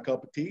not my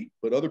cup of tea,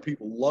 but other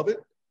people love it.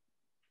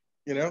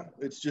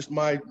 It's just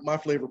my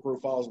flavor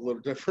profile is a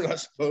little different, I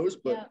suppose.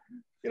 But,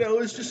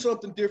 it's just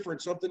something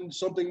different,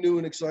 something new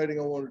and exciting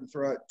I wanted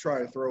to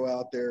try and throw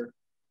out there.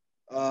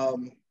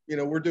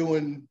 We're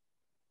doing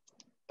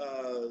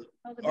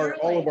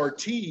all of our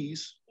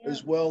teas,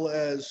 as well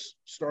as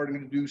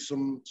starting to do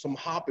some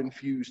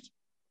hop-infused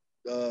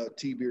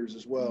tea beers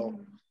as well.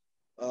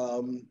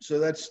 Mm. So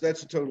that's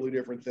a totally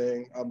different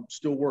thing. I'm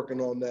still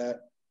working on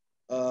that.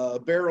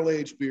 Barrel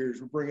aged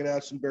beers. We're bringing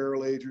out some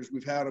barrel agers.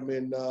 We've had them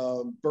in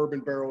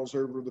bourbon barrels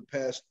over the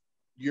past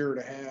year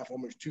and a half,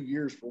 almost 2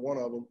 years for one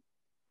of them.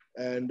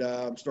 And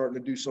I'm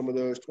starting to do some of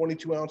those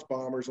 22-ounce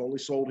bombers, only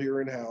sold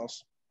here in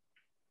house.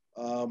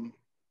 And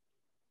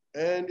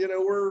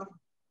we're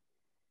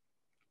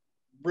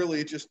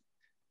really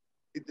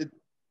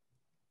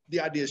the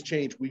ideas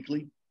change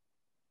weekly.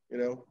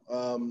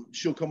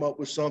 She'll come up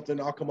with something.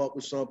 I'll come up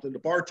with something. The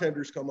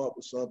bartenders come up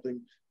with something.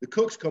 The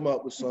cooks come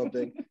up with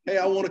something. Hey,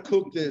 I want to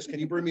cook this. Can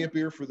you bring me a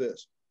beer for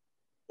this?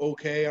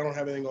 Okay, I don't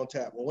have anything on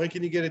tap. Well, when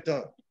can you get it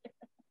done?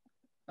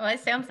 Well,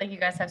 it sounds like you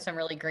guys have some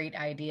really great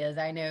ideas.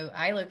 I know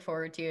I look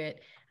forward to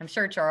it. I'm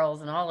sure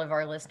Charles and all of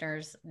our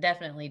listeners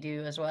definitely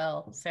do as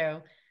well.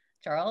 So,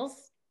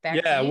 Charles,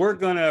 back to you. We're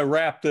going to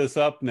wrap this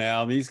up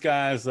now. These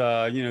guys,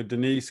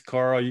 Denise,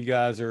 Karl, you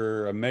guys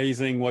are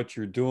amazing what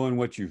you're doing,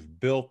 what you've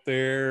built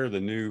there,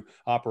 the new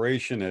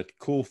operation at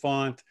Cool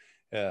Font,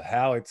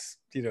 how it's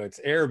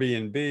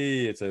Airbnb,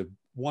 it's a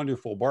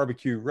wonderful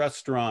barbecue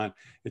restaurant,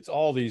 it's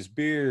all these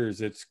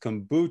beers, it's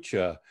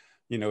kombucha,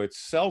 it's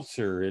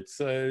seltzer, it's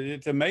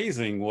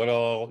amazing what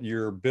all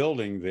you're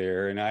building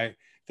there. And I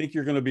think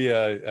you're going to be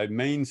a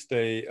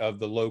mainstay of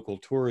the local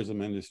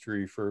tourism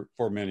industry for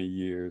many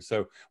years.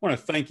 So I want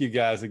to thank you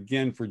guys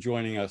again for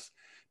joining us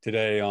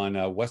today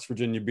on West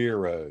Virginia Beer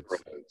Roads.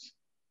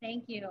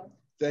 Thank you.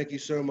 Thank you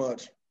so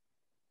much.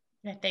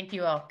 Yeah, thank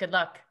you all. Good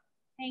luck.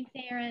 Thanks,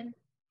 Aaron.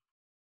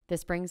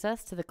 This brings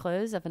us to the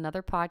close of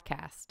another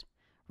podcast.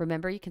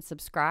 Remember, you can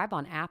subscribe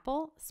on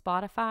Apple,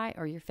 Spotify,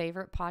 or your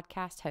favorite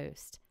podcast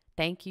host.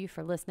 Thank you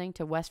for listening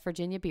to West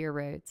Virginia Beer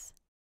Roads.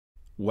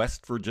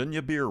 West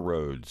Virginia Beer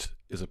Roads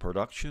is a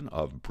production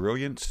of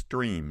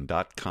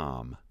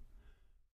BrilliantStream.com.